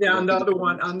let you go. Yeah, on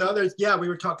the other, yeah, we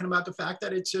were talking about the fact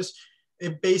that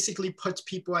it basically puts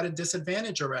people at a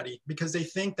disadvantage already, because they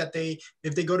think that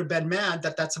if they go to bed mad,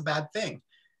 that's a bad thing.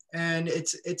 And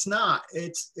it's not.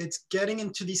 It's getting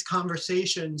into these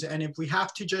conversations. And if we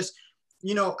have to just,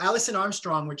 you know, Alison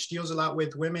Armstrong, which deals a lot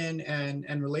with women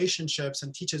and relationships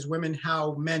and teaches women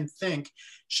how men think,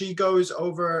 she goes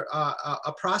over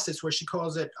a process where she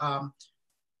calls it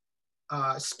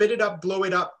spit it up, blow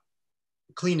it up,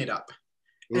 clean it up.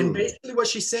 And basically what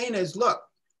she's saying is, look,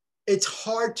 it's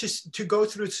hard to go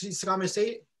through these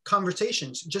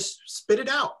conversations. Just spit it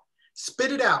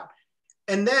out.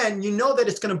 And then you know that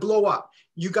it's going to blow up.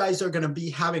 You guys are going to be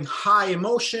having high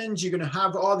emotions. You're going to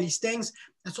have all these things.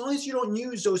 As long as you don't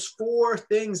use those 4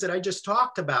 things that I just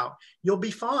talked about, you'll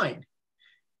be fine.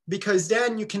 Because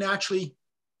then you can actually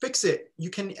fix it.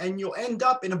 And you'll end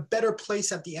up in a better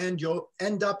place at the end. You'll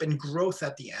end up in growth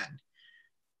at the end.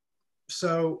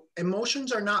 So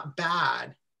emotions are not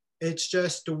bad. It's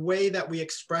just the way that we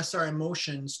express our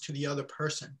emotions to the other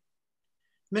person.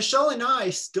 Michelle and I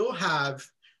still have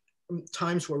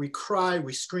times where we cry,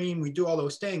 we scream, we do all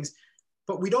those things,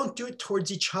 but we don't do it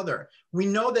towards each other. We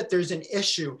know that there's an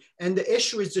issue, and the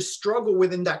issue is the struggle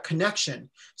within that connection.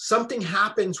 Something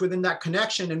happens within that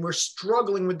connection, and we're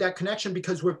struggling with that connection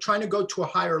because we're trying to go to a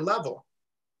higher level.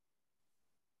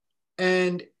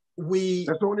 And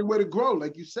that's the only way to grow,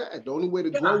 like you said. The only way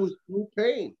to grow is through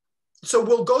pain. So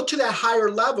we'll go to that higher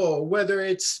level, whether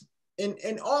it's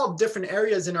in all different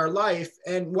areas in our life.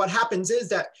 And what happens is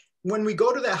that when we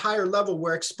go to that higher level,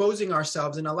 we're exposing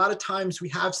ourselves. And a lot of times we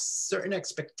have certain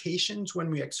expectations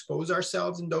when we expose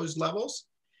ourselves in those levels.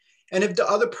 And if the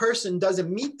other person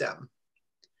doesn't meet them,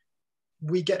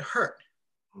 we get hurt.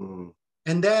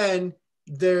 And then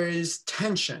there is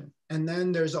tension. And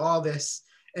then there's all this.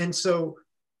 And so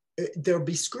there'll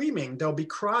be screaming, there'll be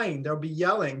crying, there'll be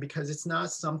yelling, because it's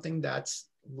not something that's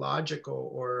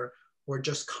logical or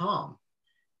just calm.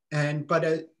 And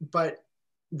but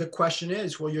the question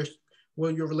is, will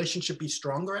your relationship be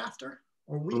stronger after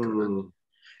or weaker?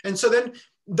 And so then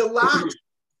the last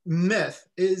myth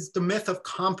is the myth of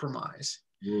compromise.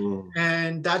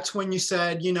 And that's when you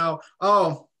said, you know,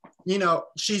 oh, you know,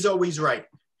 she's always right.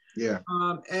 Yeah.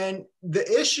 And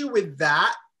the issue with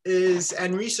that is,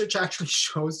 and research actually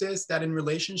shows this, that in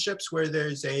relationships where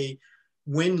there's a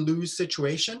win-lose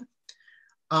situation,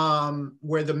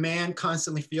 where the man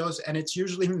constantly feels, and it's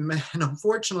usually men,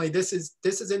 unfortunately, this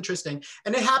is interesting.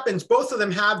 And it happens, both of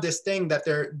them have this thing that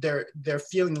they're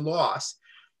feeling loss.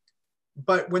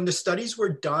 But when the studies were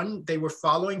done, they were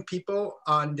following people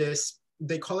on this,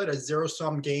 they call it a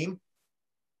zero-sum game.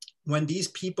 When these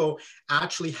people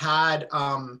actually had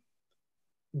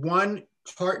one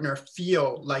partner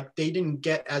feel like they didn't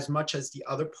get as much as the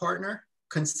other partner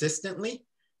consistently,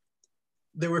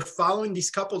 they were following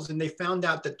these couples, and they found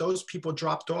out that those people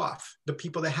dropped off. The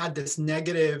people that had this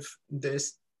negative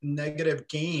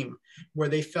game where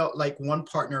they felt like one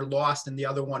partner lost and the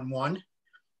other one won,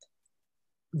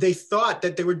 they thought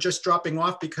that they were just dropping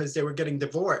off because they were getting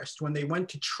divorced. When they went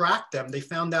to track them, they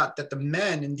found out that the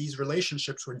men in these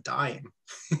relationships were dying.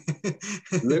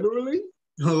 Literally?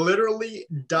 Literally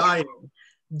dying.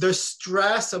 The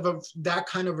stress of that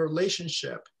kind of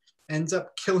relationship ends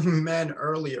up killing men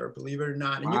earlier, believe it or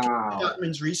not. And you can see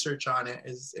Gottman's research on it.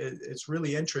 It's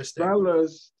really interesting.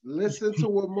 Fellas, listen to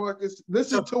what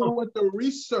what the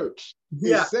research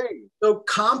is saying. So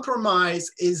compromise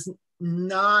is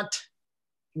not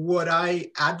what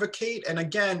I advocate. And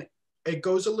again, it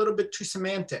goes a little bit to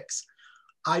semantics.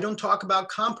 I don't talk about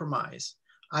compromise.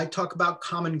 I talk about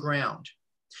common ground.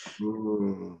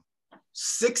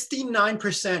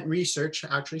 69% research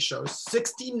actually shows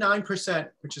 69%,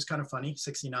 which is kind of funny,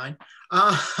 69,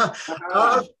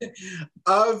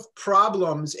 of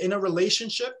problems in a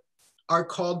relationship are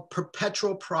called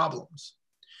perpetual problems,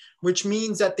 which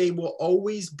means that they will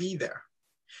always be there.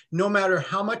 No matter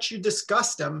how much you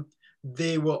discuss them,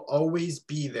 they will always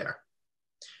be there.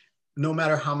 No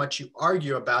matter how much you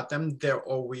argue about them, they'll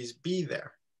always be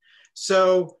there.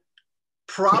 So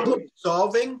problem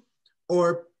solving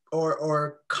or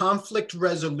conflict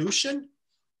resolution,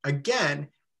 again,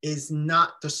 is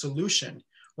not the solution.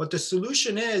 What the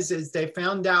solution is they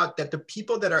found out that the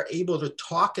people that are able to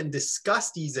talk and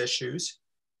discuss these issues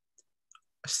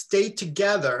stay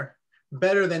together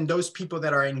better than those people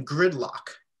that are in gridlock.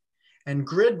 And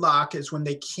gridlock is when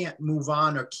they can't move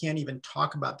on or can't even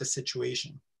talk about the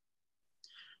situation.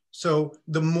 So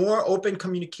the more open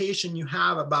communication you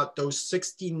have about those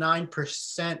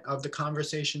 69% of the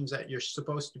conversations that you're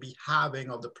supposed to be having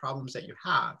of the problems that you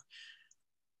have,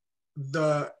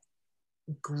 the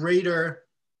greater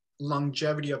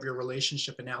longevity of your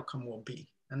relationship and outcome will be,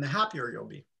 and the happier you'll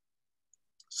be.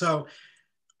 So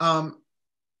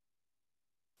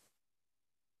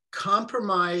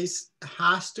compromise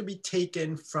has to be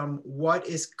taken from what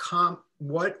is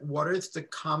the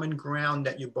common ground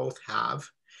that you both have,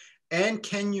 and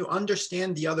can you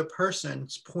understand the other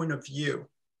person's point of view?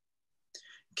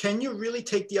 Can you really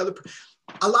take the other?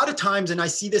 A lot of times, and I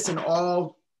see this in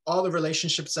all the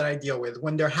relationships that I deal with,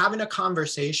 when they're having a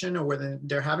conversation or when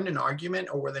they're having an argument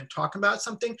or when they're talking about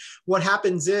something, what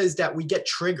happens is that we get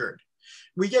triggered.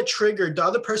 We get triggered. The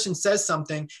other person says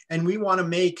something and we want to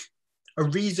make a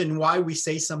reason why we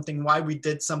say something, why we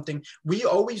did something. We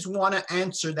always want to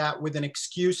answer that with an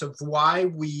excuse of why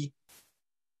we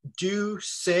do,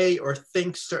 say, or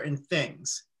think certain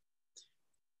things.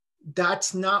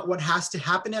 That's not what has to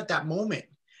happen at that moment.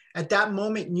 At that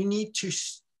moment, you need to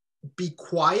be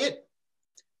quiet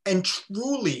and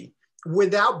truly,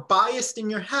 without bias in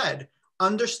your head,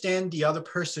 understand the other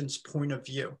person's point of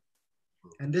view.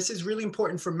 And this is really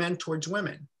important for men towards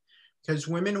women, because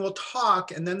women will talk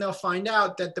and then they'll find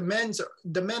out that the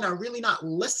men are really not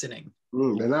listening.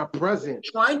 They're not present.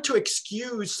 Trying to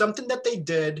excuse something that they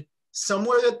did,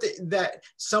 somewhere that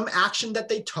some action that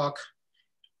they took,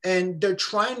 and they're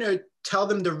trying to tell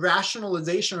them the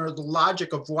rationalization or the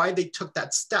logic of why they took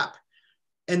that step.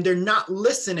 And they're not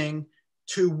listening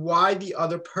to why the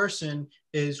other person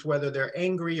is, whether they're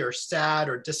angry or sad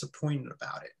or disappointed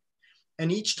about it. And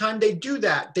each time they do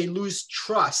that, they lose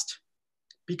trust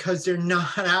because they're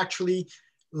not actually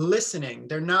listening.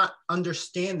 They're not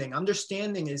understanding.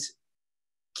 Understanding is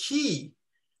key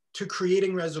to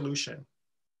creating resolution.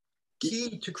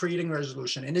 Key to creating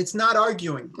resolution. And it's not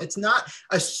arguing. It's not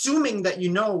assuming that you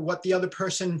know what the other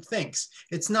person thinks.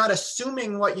 It's not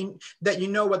assuming that you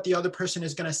know what the other person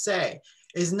is going to say.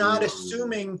 It's not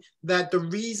assuming that the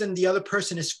reason the other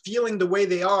person is feeling the way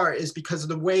they are is because of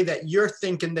the way that you're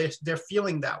thinking they're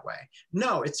feeling that way.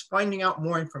 No, it's finding out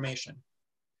more information.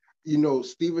 You know,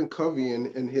 Stephen Covey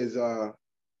in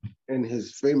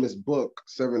his famous book,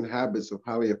 7 Habits of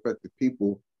Highly Effective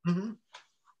People, mm-hmm.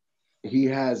 He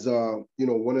has,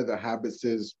 one of the habits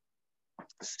is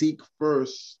seek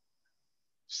first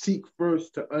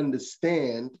to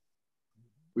understand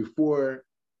before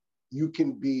you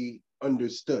can be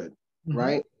understood, mm-hmm.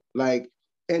 right? Like,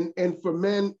 and for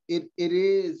men, it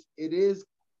is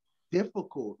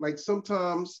difficult. Like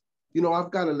sometimes, I've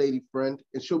got a lady friend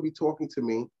and she'll be talking to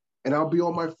me and I'll be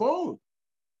on my phone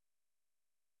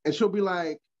and she'll be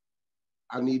like,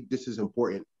 this is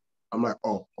important. I'm like,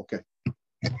 oh, okay.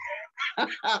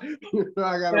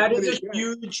 That is a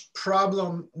huge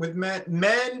problem with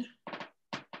men.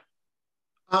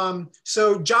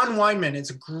 So John Weinman is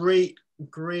a great,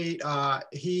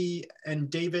 he and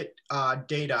David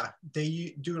Data,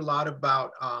 they do a lot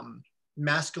about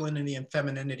masculinity and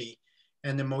femininity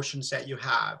and the emotions that you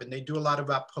have. And they do a lot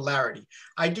about polarity.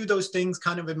 I do those things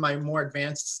kind of in my more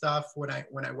advanced stuff when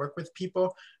I work with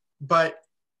people, but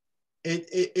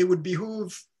it would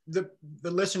behoove the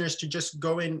listeners to just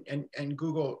go in and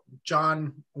Google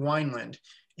John Wineland.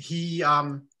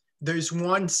 There's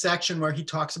one section where he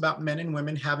talks about men and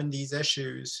women having these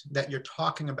issues that you're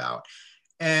talking about.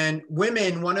 And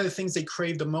women, one of the things they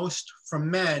crave the most from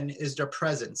men is their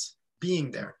presence,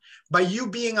 being there. By you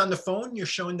being on the phone, you're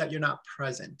showing that you're not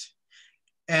present.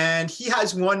 And he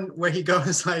has one where he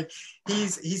goes like,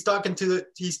 he's talking to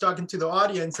the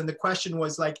audience, and the question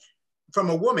was like, from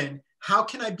a woman, how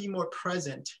can I be more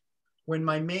present when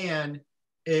my man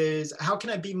how can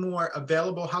I be more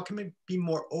available? How can I be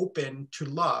more open to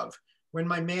love when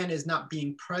my man is not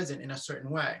being present in a certain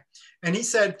way. And he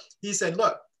said,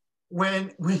 look,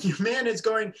 when your man is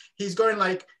going, he's going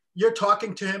like, you're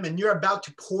talking to him and you're about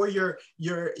to pour your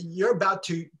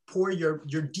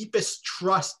deepest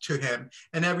trust to him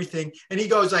and everything. And he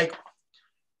goes like,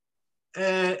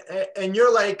 and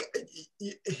you're like,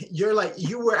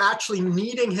 you were actually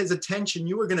needing his attention.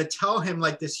 You were going to tell him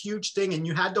like this huge thing, and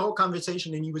you had the whole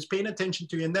conversation and he was paying attention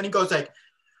to you. And then he goes like,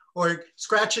 or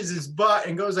scratches his butt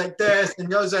and goes like this and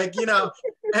goes like, you know,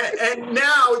 and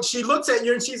now she looks at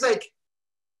you and she's like,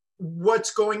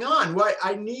 what's going on? Why?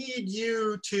 I need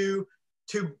you to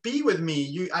be with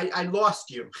me. I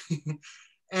lost you.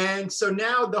 And so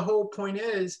now the whole point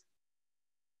is,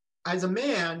 as a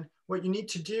man, what you need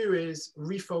to do is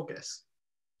refocus.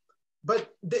 But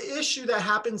the issue that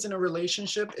happens in a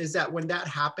relationship is that when that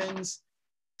happens,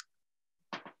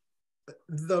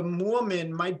 the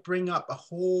woman might bring up a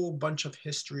whole bunch of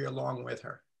history along with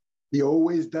her. He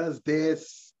always does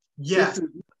this. Yeah. This is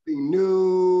nothing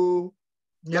new.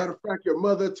 Yep. Matter of fact, your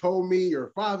mother told me,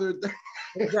 your father.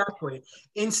 Exactly.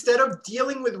 Instead of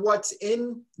dealing with what's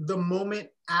in the moment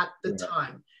at the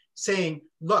time, saying,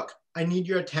 look, I need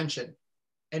your attention.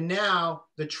 And now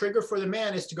the trigger for the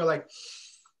man is to go like,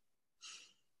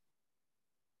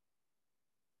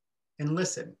 and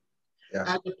listen. Yeah.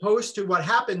 As opposed to what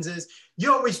happens is,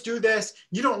 you always do this,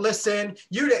 you don't listen,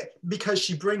 because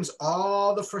she brings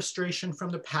all the frustration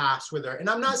from the past with her. And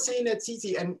I'm not saying that's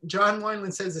easy. And John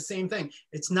Wineland says the same thing.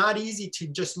 It's not easy to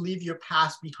just leave your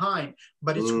past behind,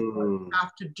 but it's what you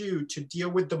have to do to deal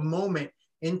with the moment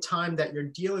in time that you're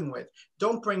dealing with.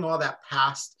 Don't bring all that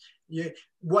past.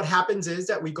 What happens is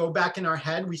that we go back in our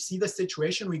head, we see the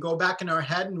situation, we go back in our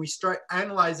head and we start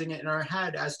analyzing it in our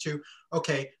head as to,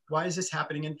 okay, why is this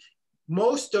happening? And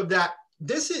most of that,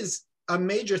 this is a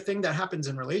major thing that happens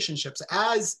in relationships.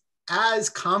 As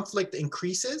conflict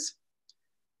increases,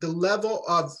 the level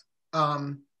of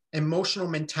emotional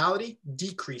mentality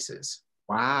decreases.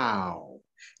 Wow.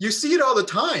 You see it all the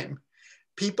time.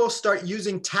 People start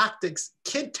using tactics,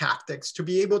 kid tactics, to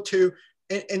be able to,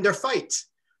 in their fights,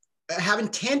 having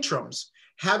tantrums,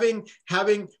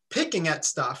 picking at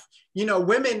stuff. You know,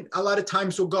 women a lot of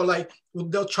times will go like,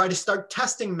 they'll try to start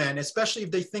testing men, especially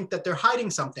if they think that they're hiding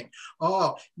something.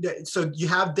 Oh, so you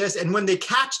have this. And when they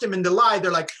catch them in the lie,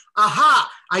 they're like,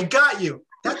 aha, I got you.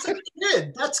 That's a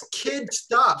kid. That's kid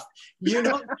stuff. You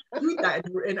don't do that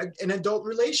in an adult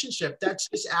relationship. That's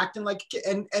just acting like a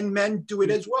kid. And men do it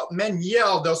as well. Men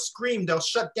yell, they'll scream, they'll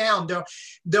shut down,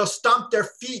 they'll stomp their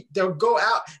feet, they'll go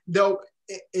out,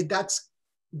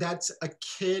 that's a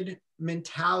kid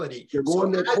mentality. You're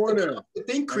going to the corner.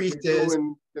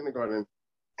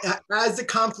 As the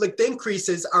conflict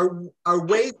increases, our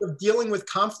ways of dealing with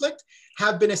conflict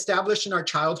have been established in our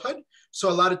childhood. So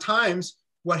a lot of times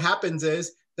what happens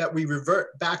is that we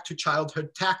revert back to childhood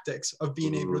tactics of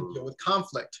being able to deal with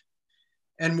conflict.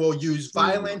 And we'll use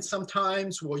violence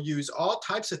sometimes, we'll use all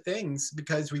types of things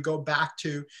because we go back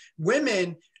to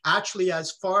women. Actually,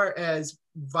 as far as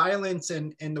violence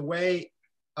and the way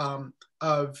of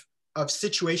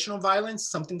situational violence,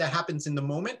 something that happens in the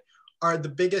moment, are the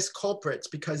biggest culprits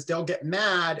because they'll get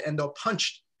mad and they'll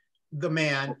punch the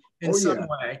man in some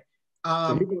way.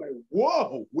 And people are like,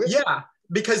 whoa. Yeah,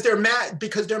 because they're mad, and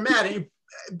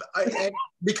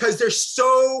because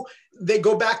they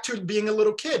go back to being a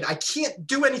little kid. I can't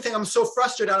do anything. I'm so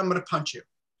frustrated. I'm going to punch you.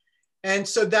 And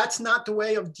so that's not the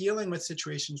way of dealing with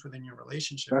situations within your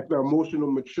relationship. That's the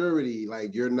emotional maturity.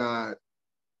 Like, you're not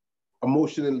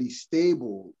emotionally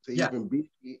stable to even be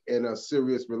in a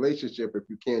serious relationship if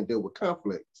you can't deal with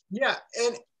conflict. Yeah,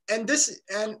 and it's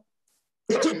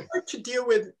hard to deal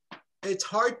with. It's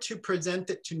hard to present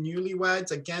it to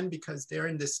newlyweds, again, because they're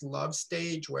in this love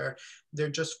stage where they're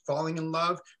just falling in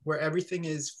love, where everything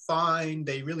is fine.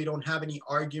 They really don't have any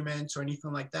arguments or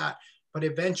anything like that. But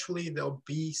eventually there'll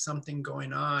be something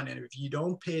going on. And if you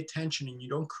don't pay attention and you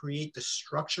don't create the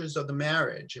structures of the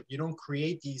marriage, if you don't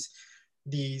create these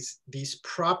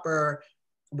proper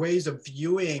ways of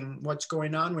viewing what's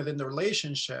going on within the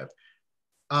relationship,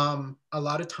 a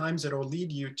lot of times it'll lead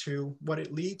you to what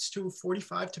it leads to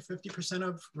 45 to 50%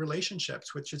 of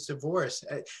relationships, which is divorce.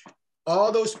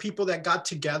 All those people that got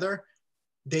together,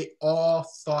 they all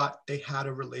thought they had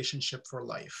a relationship for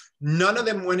life. None of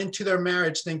them went into their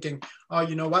marriage thinking, oh,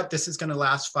 you know what, this is going to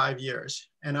last 5 years,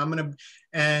 and I'm going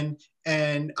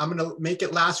to make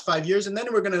it last 5 years, and then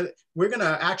we're going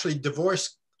to actually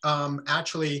divorce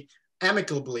actually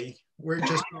amicably. We're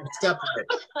just going to separate.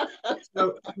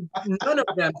 So none of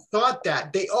them thought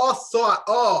that. They all thought,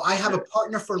 oh, I have a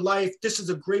partner for life. This is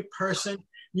a great person.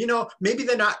 You know, maybe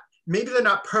they're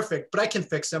not perfect, but I can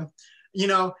fix them. You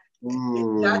know,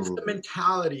 That's the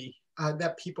mentality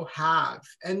that people have.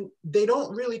 And they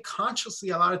don't really consciously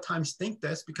a lot of times think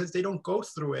this because they don't go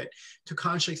through it to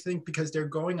consciously think, because they're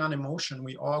going on emotion.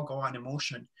 We all go on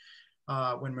emotion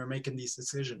when we're making these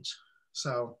decisions.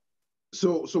 So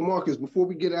Marcus, before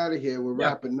we get out of here, we're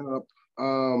wrapping up.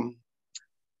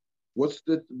 What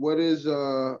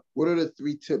are the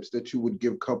 3 tips that you would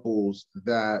give couples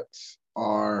that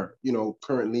are,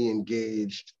 currently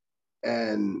engaged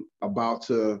and about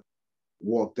to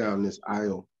walk down this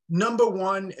aisle? Number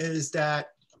 1 is that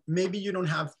maybe you don't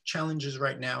have challenges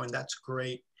right now, and that's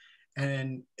great.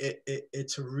 And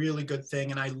it's a really good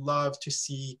thing. And I love to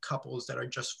see couples that are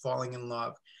just falling in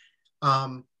love.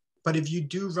 But if you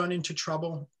do run into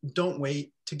trouble, don't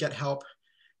wait to get help.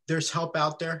 There's help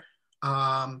out there.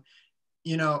 And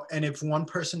if one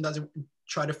person doesn't,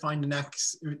 try to find the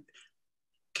next.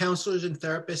 Counselors and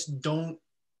therapists don't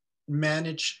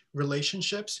manage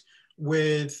relationships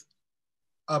with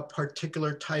a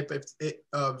particular type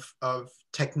of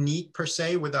technique per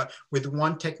se, with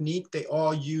one technique. They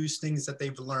all use things that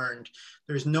they've learned.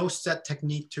 There's no set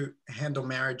technique to handle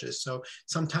marriages. So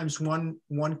sometimes one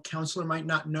counselor might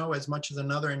not know as much as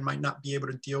another and might not be able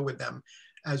to deal with them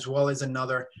as well as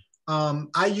another.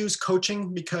 I use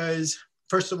coaching because,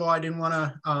 first of all,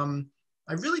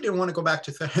 I really didn't want to go back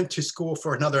to school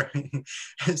for another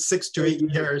 6 to 8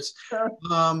 years.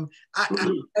 And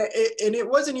it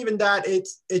wasn't even that.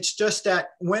 It's just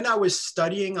that when I was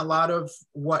studying a lot of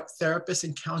what therapists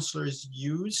and counselors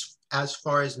use as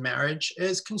far as marriage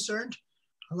is concerned,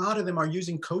 a lot of them are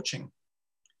using coaching.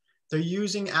 They're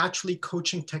using actually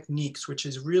coaching techniques, which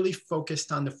is really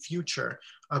focused on the future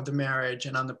of the marriage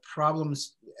and on the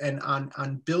problems and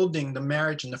on building the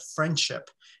marriage and the friendship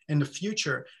in the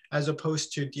future, as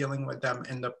opposed to dealing with them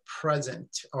in the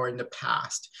present or in the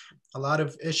past. A lot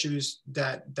of issues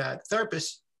that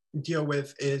therapists deal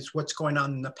with is what's going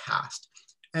on in the past.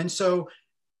 And so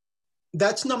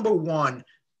that's number 1.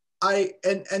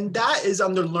 And that is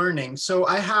under learning. So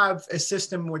I have a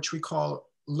system which we call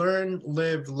Learn,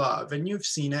 Live, Love. And you've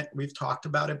seen it. We've talked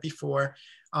about it before.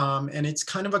 And it's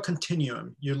kind of a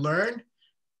continuum. You learn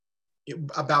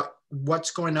about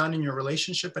what's going on in your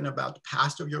relationship and about the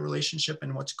past of your relationship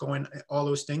and all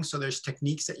those things. So there's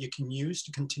techniques that you can use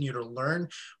to continue to learn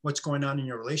what's going on in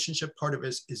your relationship. Part of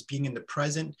it is being in the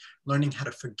present, learning how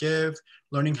to forgive,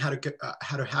 learning how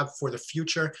to have for the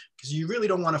future, because you really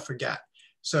don't want to forget.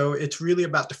 So it's really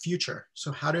about the future.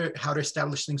 So how to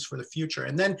establish things for the future.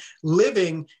 And then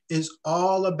living is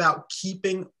all about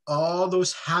keeping all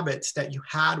those habits that you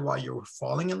had while you were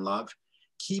falling in love,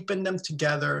 keeping them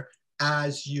together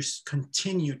as you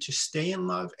continue to stay in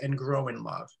love and grow in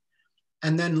love.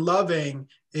 And then loving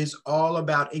is all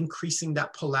about increasing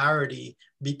that polarity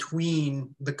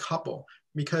between the couple,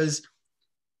 because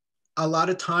a lot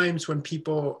of times when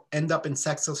people end up in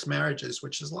sexless marriages,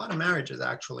 which is a lot of marriages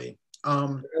actually,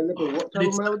 what type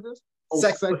of marriages?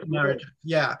 Sexless marriages.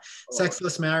 Yeah,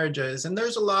 sexless marriages. And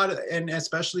there's a lot of, and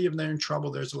especially if they're in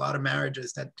trouble, there's a lot of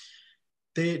marriages that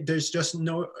there's just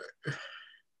no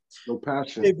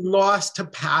passion. They've lost to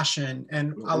passion.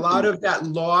 And a lot of that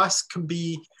loss can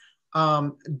be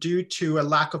due to a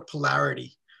lack of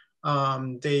polarity.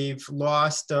 They've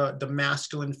lost the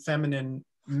masculine, feminine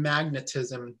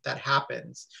magnetism that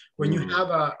happens when you have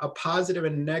a positive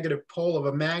and negative pole of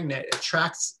a magnet. It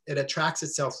attracts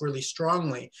itself really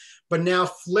strongly, but now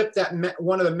flip that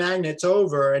one of the magnets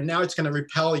over and now it's going to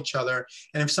repel each other.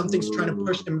 And if something's trying to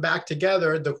push them back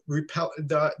together, the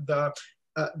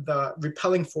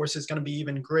repelling force is going to be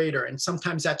even greater. And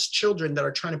sometimes that's children that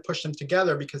are trying to push them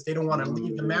together because they don't want to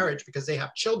leave the marriage because they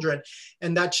have children,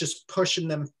 and that's just pushing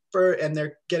them further, and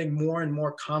they're getting more and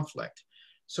more conflict.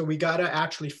 So we got to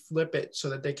actually flip it so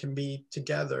that they can be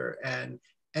together and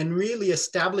really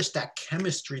establish that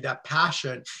chemistry, that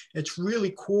passion. It's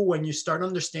really cool when you start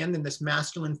understanding this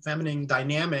masculine feminine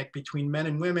dynamic between men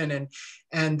and women,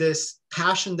 and this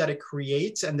passion that it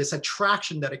creates and this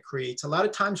attraction that it creates. A lot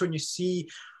of times when you see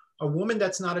a woman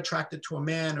that's not attracted to a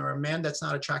man or a man that's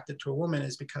not attracted to a woman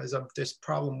is because of this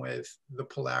problem with the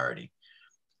polarity.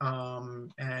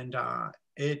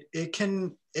 It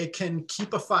can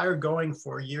keep a fire going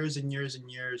for years and years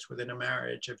and years within a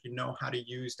marriage if you know how to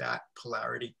use that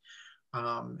polarity.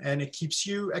 And it keeps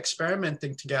you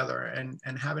experimenting together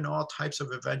and having all types of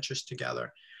adventures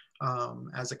together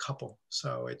as a couple.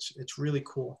 So it's really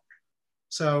cool.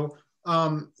 So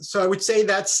I would say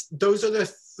those are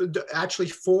the actually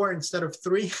 4 instead of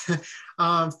 3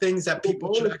 things that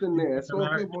people should.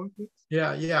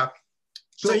 Yeah.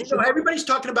 So everybody's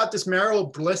talking about this marital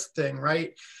bliss thing,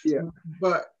 right? Yeah.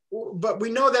 But we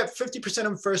know that 50%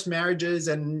 of first marriages,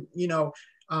 and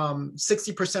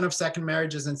 60% of second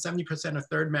marriages and 70% of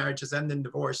third marriages end in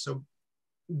divorce. So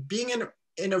being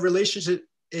in a relationship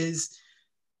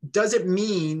does it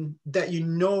mean that you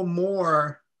know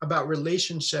more about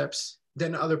relationships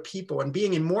than other people? And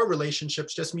being in more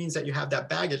relationships just means that you have that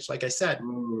baggage, like I said.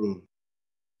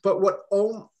 But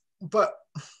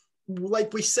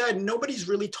like we said, nobody's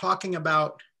really talking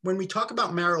about, when we talk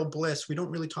about marital bliss, we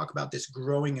don't really talk about this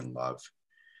growing in love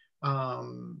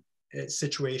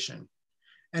situation.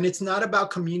 And it's not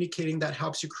about communicating that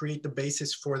helps you create the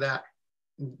basis for that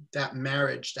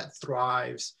marriage that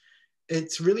thrives.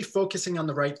 It's really focusing on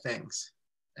the right things.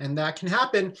 And that can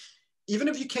happen even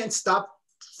if you can't stop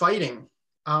fighting.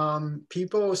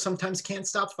 People sometimes can't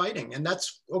stop fighting, and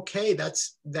that's okay.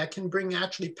 That can bring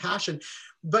actually passion.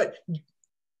 But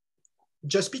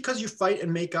just because you fight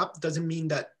and make up doesn't mean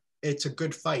that it's a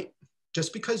good fight.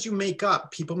 Just because you make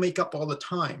up, people make up all the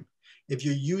time. If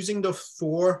you're using the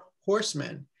 4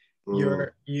 horsemen,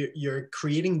 you're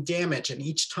creating damage, and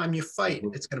each time you fight,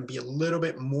 it's going to be a little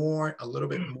bit more, and a little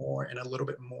bit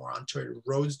more until it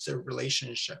erodes the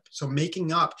relationship. So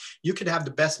making up, you could have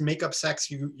the best makeup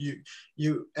sex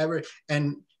you ever,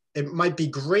 and it might be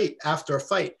great after a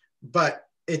fight, but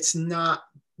it's not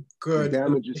good.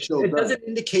 It doesn't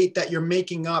indicate that you're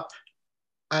making up,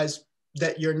 as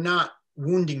that you're not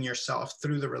wounding yourself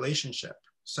through the relationship.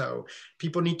 So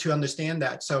people need to understand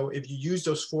that. So if you use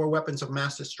those 4 weapons of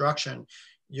mass destruction,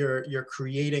 you're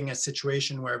creating a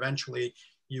situation where eventually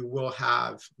you will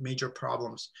have major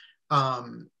problems.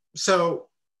 So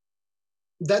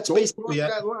that's basically it.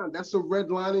 That line. That's a red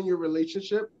line in your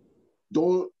relationship.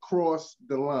 Don't cross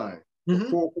the line. The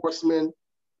 4 horsemen.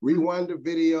 Rewind the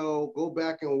video, go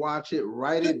back and watch it,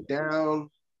 write it down.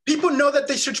 People know that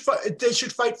they should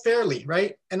fight fairly,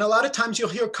 right? And a lot of times you'll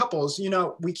hear couples,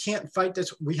 we can't fight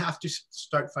this, we have to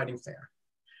start fighting fair.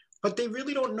 But they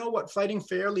really don't know what fighting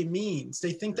fairly means.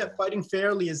 They think that fighting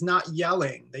fairly is not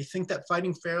yelling. They think that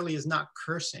fighting fairly is not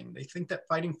cursing. They think that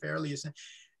fighting fairly is,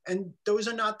 and those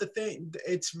are not the thing.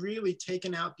 It's really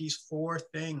taking out these 4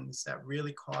 things that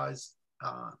really cause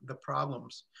the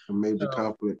problems. A major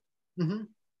conflict.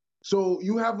 So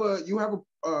you have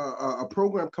a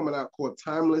program coming out called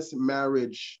Timeless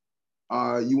Marriage.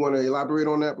 You want to elaborate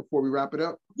on that before we wrap it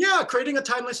up? Yeah, creating a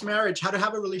timeless marriage, how to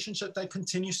have a relationship that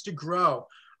continues to grow.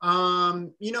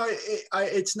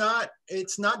 It's not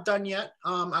done yet.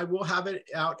 I will have it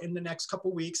out in the next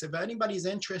couple of weeks. If anybody's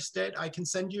interested, I can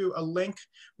send you a link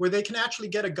where they can actually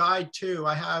get a guide too.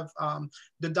 I have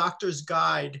the doctor's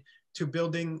guide to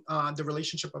building the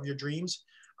relationship of your dreams.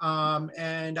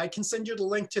 And I can send you the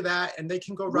link to that, and they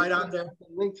can go right on there.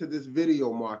 Link to this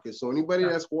video, Marcus. So anybody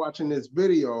that's watching this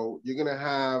video, you're gonna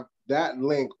have that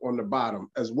link on the bottom,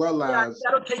 as well as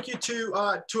that'll take you to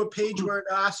a page where it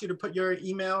asks you to put your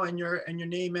email and your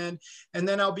name in, and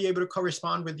then I'll be able to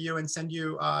correspond with you and send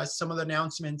you some of the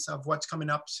announcements of what's coming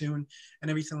up soon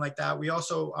and everything like that. We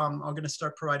also are going to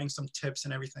start providing some tips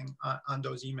and everything on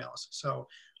those emails. So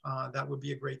that would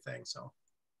be a great thing. So.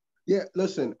 Yeah,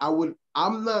 listen,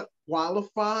 I'm not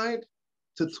qualified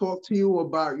to talk to you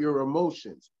about your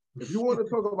emotions. If you want to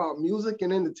talk about music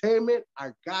and entertainment, I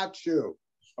got you,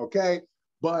 okay?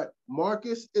 But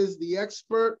Marcus is the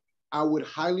expert. I would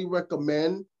highly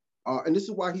recommend, and this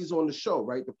is why he's on the show,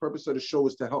 right? The purpose of the show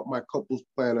is to help my couples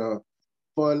plan a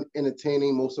fun,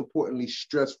 entertaining, most importantly,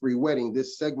 stress-free wedding.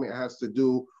 This segment has to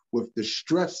do with the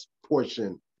stress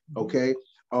portion, okay?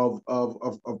 Of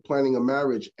planning a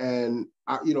marriage. And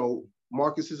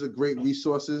Marcus is a great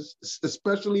resources,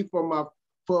 especially for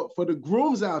the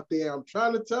grooms out there. I'm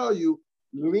trying to tell you,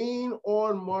 lean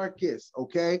on Marcus,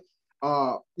 okay?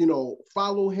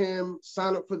 Follow him,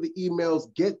 sign up for the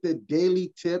emails, get the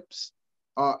daily tips.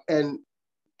 And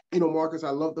Marcus,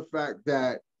 I love the fact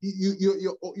that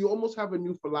you almost have a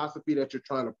new philosophy that you're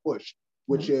trying to push,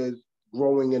 which is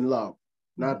growing in love,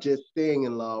 not just staying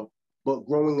in love, but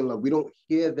growing in love. We don't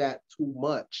hear that too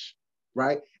much,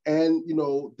 right? And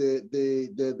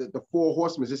the 4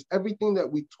 horsemen, it's everything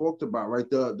that we talked about, right?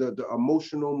 The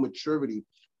emotional maturity,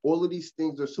 all of these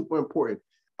things are super important.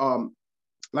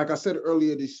 Like I said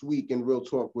earlier this week in Real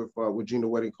Talk with Gina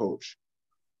Wedding Coach,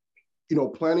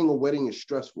 planning a wedding is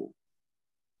stressful,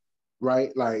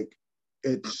 right? Like,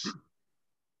 it's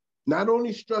not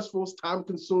only stressful, it's time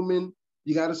consuming.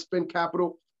 You got to spend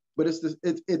capital. But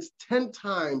it's 10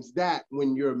 times that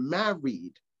when you're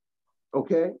married,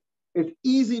 okay? It's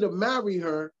easy to marry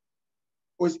her,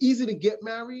 or it's easy to get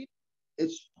married.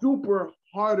 It's super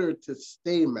harder to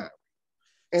stay married.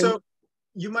 And so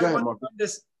you might want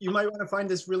to find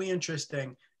this really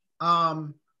interesting.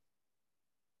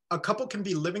 a couple can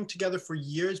be living together for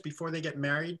years before they get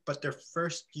married, but their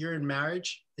first year in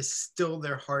marriage is still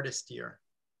their hardest year.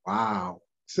 Wow.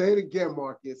 Say it again,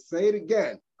 Marcus. Say it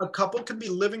again. A couple can be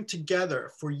living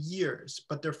together for years,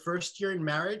 but their first year in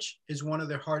marriage is one of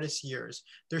their hardest years.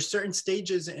 There's certain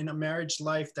stages in a marriage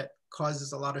life that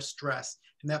causes a lot of stress.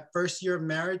 And that first year of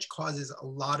marriage causes a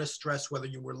lot of stress, whether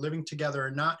you were living together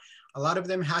or not. A lot of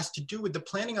them has to do with the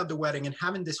planning of the wedding and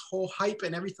having this whole hype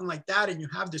and everything like that. And you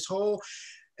have this whole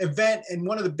event, and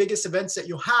one of the biggest events that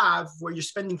you'll have where you're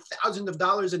spending thousands of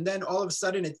dollars, and then all of a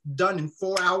sudden it's done in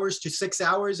 4 hours to 6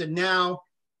 hours, and now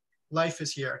life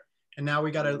is here, and now we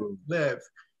got to live.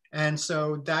 And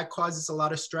so that causes a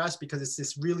lot of stress because it's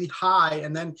this really high,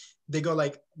 and then they go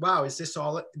like, wow, is this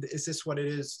what it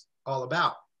is all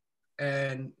about?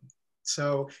 And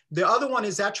so the other one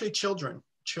is actually children.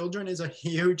 Children is a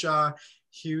huge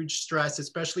stress,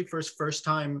 especially for first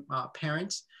time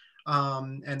parents,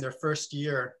 and their first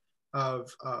year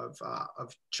of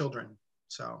children.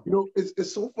 So, you know,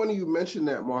 it's so funny you mentioned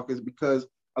that, Marcus, because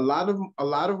a lot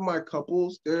of my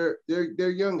couples, they're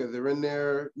younger. They're in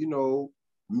their, you know,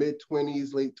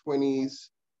 mid-20s, late 20s,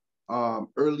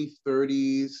 early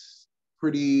 30s,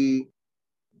 pretty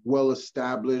well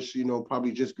established, you know,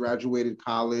 probably just graduated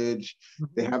college.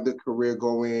 They have their career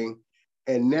going.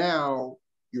 And now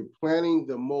you're planning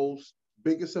the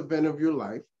biggest event of your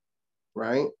life,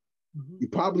 right? You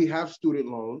probably have student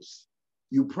loans.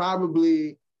 You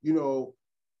probably, you know,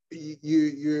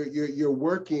 you're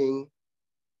working.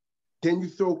 Then you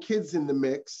throw kids in the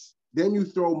mix. Then you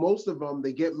throw most of them,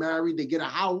 they get married, they get a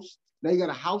house. Now you got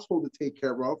a household to take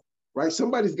care of, right?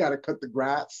 Somebody's got to cut the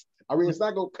grass. I mean, it's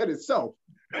not going to cut itself.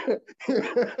 You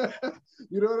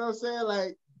know what I'm saying?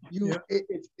 Like,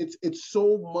 it's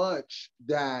so much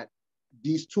that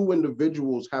these two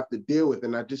individuals have to deal with.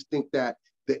 And I just think that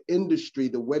the industry,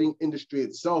 the wedding industry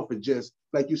itself, is just,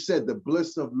 like you said, the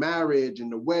bliss of marriage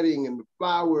and the wedding and the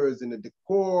flowers and the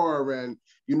decor. And,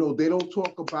 you know, they don't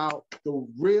talk about the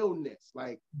realness.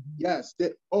 Like, yes,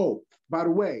 oh, by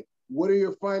the way, what are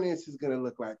your finances going to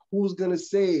look like? Who's going to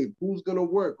save? Who's going to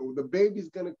work? Or the baby's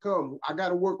going to come. I got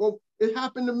to work. Oh, it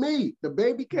happened to me. The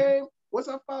baby came. Once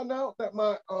I found out that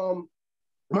my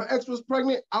ex was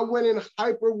pregnant, I went in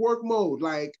hyper work mode.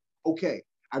 Like, okay,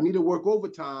 I need to work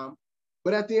overtime.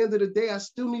 But at the end of the day, I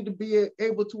still need to be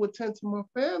able to attend to my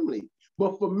family.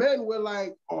 But for men, we're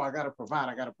like, oh, I got to provide.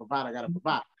 I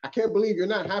can't believe you're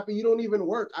not happy. You don't even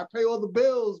work. I pay all the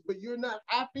bills, but you're not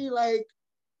happy. Like,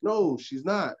 no, she's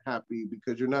not happy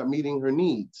because you're not meeting her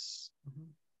needs.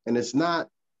 And it's not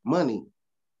money.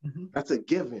 That's a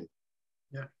given.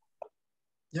 Yeah.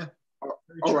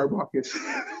 All right, Marcus.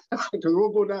 Because we'll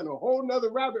go down a whole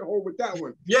nother rabbit hole with that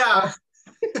one. Yeah.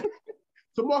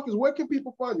 So, Marcus, where can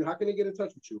people find you? How can they get in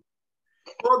touch with you?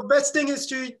 Well, the best thing is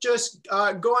to just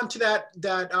go onto that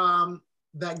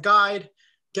guide,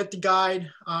 get the guide,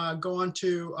 go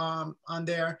onto on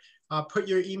there, put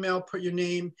your email, put your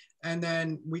name, and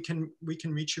then we can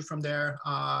reach you from there.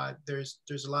 There's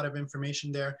a lot of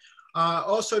information there.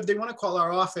 Also, if they want to call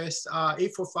our office,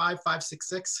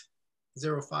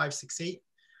 845-566-0568.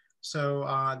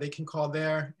 So they can call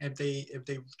there if they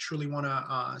truly want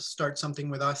to start something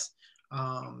with us.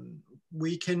 I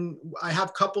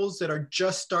have couples that are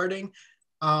just starting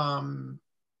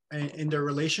in their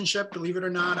relationship. Believe it or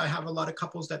not, I have a lot of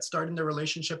couples that start in their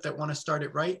relationship that want to start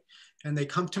it right, and they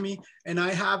come to me. And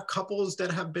I have couples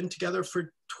that have been together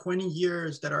for 20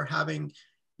 years that are having,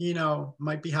 you know,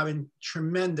 might be having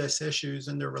tremendous issues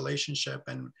in their relationship,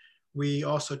 and we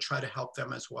also try to help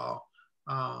them as well.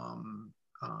 A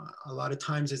lot of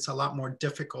times it's a lot more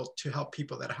difficult to help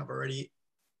people that have already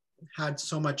had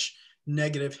so much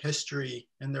negative history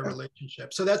in their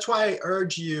relationship. So that's why I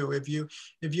urge you, if you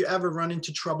ever run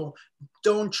into trouble,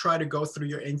 don't try to go through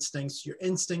your instincts. Your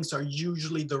instincts are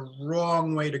usually the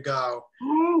wrong way to go.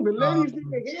 The ladies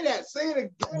need to hear that. Say it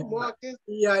again, Marcus.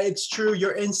 Yeah, it's true.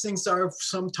 Your instincts are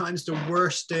sometimes the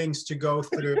worst things to go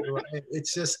through.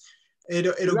 It's just,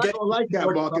 it'll get gonna like that,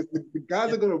 Marcus. The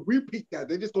guys are gonna repeat that.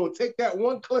 They're just gonna take that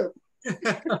one clip.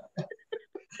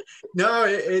 No,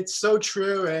 it's so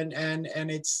true, and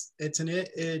it's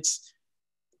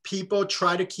people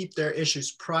try to keep their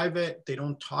issues private. They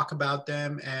don't talk about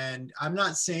them, and I'm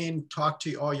not saying talk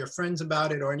to all your friends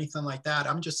about it or anything like that.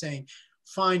 I'm just saying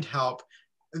find help.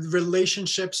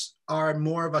 Relationships are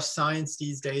more of a science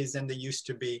these days than they used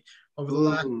to be. Over the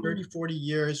last 30, 40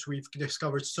 years, we've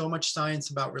discovered so much science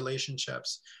about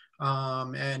relationships.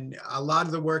 And a lot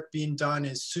of the work being done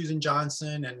is Susan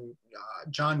Johnson and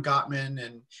John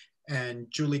Gottman and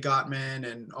Julie Gottman,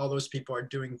 and all those people are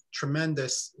doing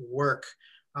tremendous work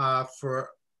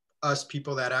for us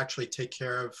people that actually take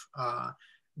care of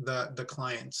the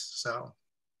clients. So.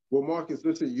 Well, Marcus,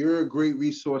 listen, you're a great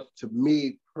resource to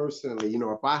me personally. You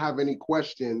know, if I have any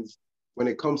questions when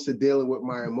it comes to dealing with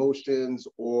my emotions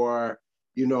or,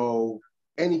 you know,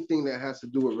 anything that has to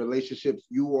do with relationships,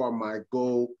 you are my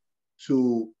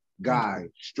go-to guy.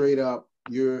 Straight up.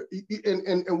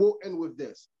 And we'll end with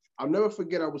this. I'll never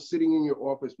forget, I was sitting in your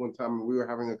office one time and we were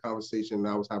having a conversation and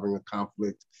I was having a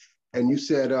conflict. And you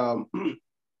said,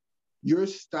 your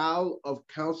style of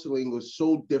counseling was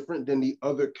so different than the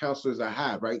other counselors I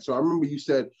had, right? So I remember you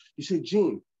said,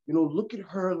 Gene, you know, look at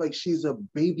her like she's a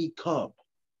baby cub.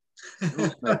 And I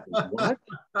was like, what?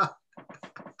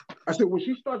 I said, when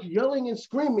she starts yelling and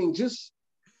screaming, just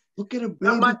look at a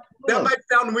baby cub. That might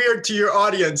sound weird to your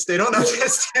audience. They don't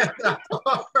understand that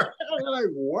part. Like,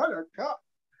 what a cub?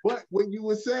 But what you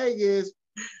were saying is,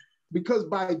 because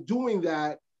by doing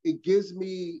that, it gives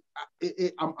me,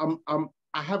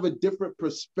 I have a different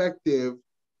perspective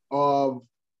of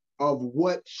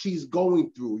what she's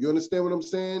going through. You understand what I'm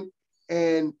saying?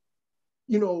 And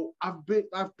you know,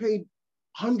 I've paid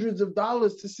hundreds of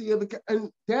dollars to see other,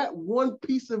 and that one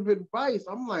piece of advice,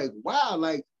 I'm like, wow,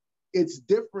 like it's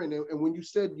different. And when you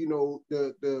said, you know,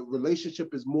 the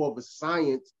relationship is more of a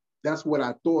science, that's what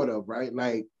I thought of, right?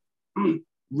 Like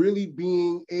really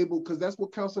being able, because that's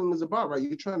what counseling is about, right?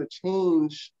 You're trying to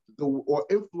change or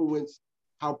influence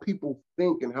how people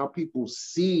think and how people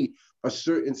see a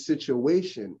certain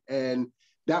situation. And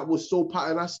that was so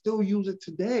powerful. And I still use it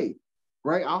today,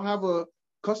 right? I'll have a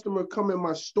customer come in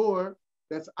my store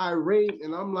that's irate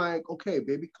and I'm like, okay,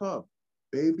 baby cub.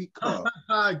 Good.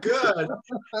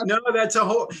 No,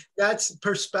 that's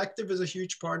perspective is a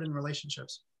huge part in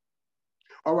relationships.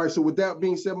 All right, so with that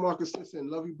being said, Marcus, listen,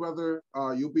 love you, brother.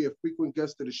 You'll be a frequent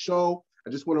guest of the show. I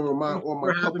just want to remind all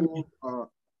my couples,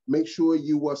 make sure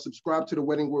you subscribe to the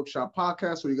Wedding Workshop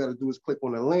podcast. All you got to do is click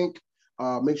on the link.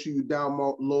 Make sure you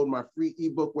download my free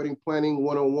ebook, Wedding Planning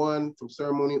 101, from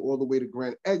ceremony all the way to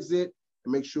grand exit.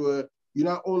 And make sure you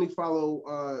not only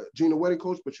follow Gina Wedding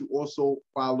Coach, but you also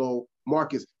follow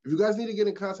Marcus. If you guys need to get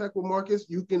in contact with Marcus,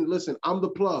 you can, listen, I'm the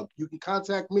plug. You can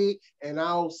contact me and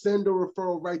I'll send a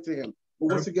referral right to him.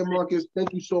 But once again, Marcus,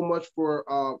 thank you so much for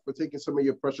taking some of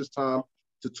your precious time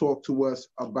to talk to us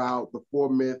about the 4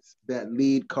 myths that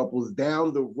lead couples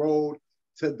down the road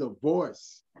to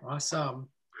divorce. Awesome.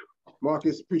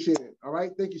 Marcus, appreciate it. All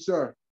right. Thank you, sir.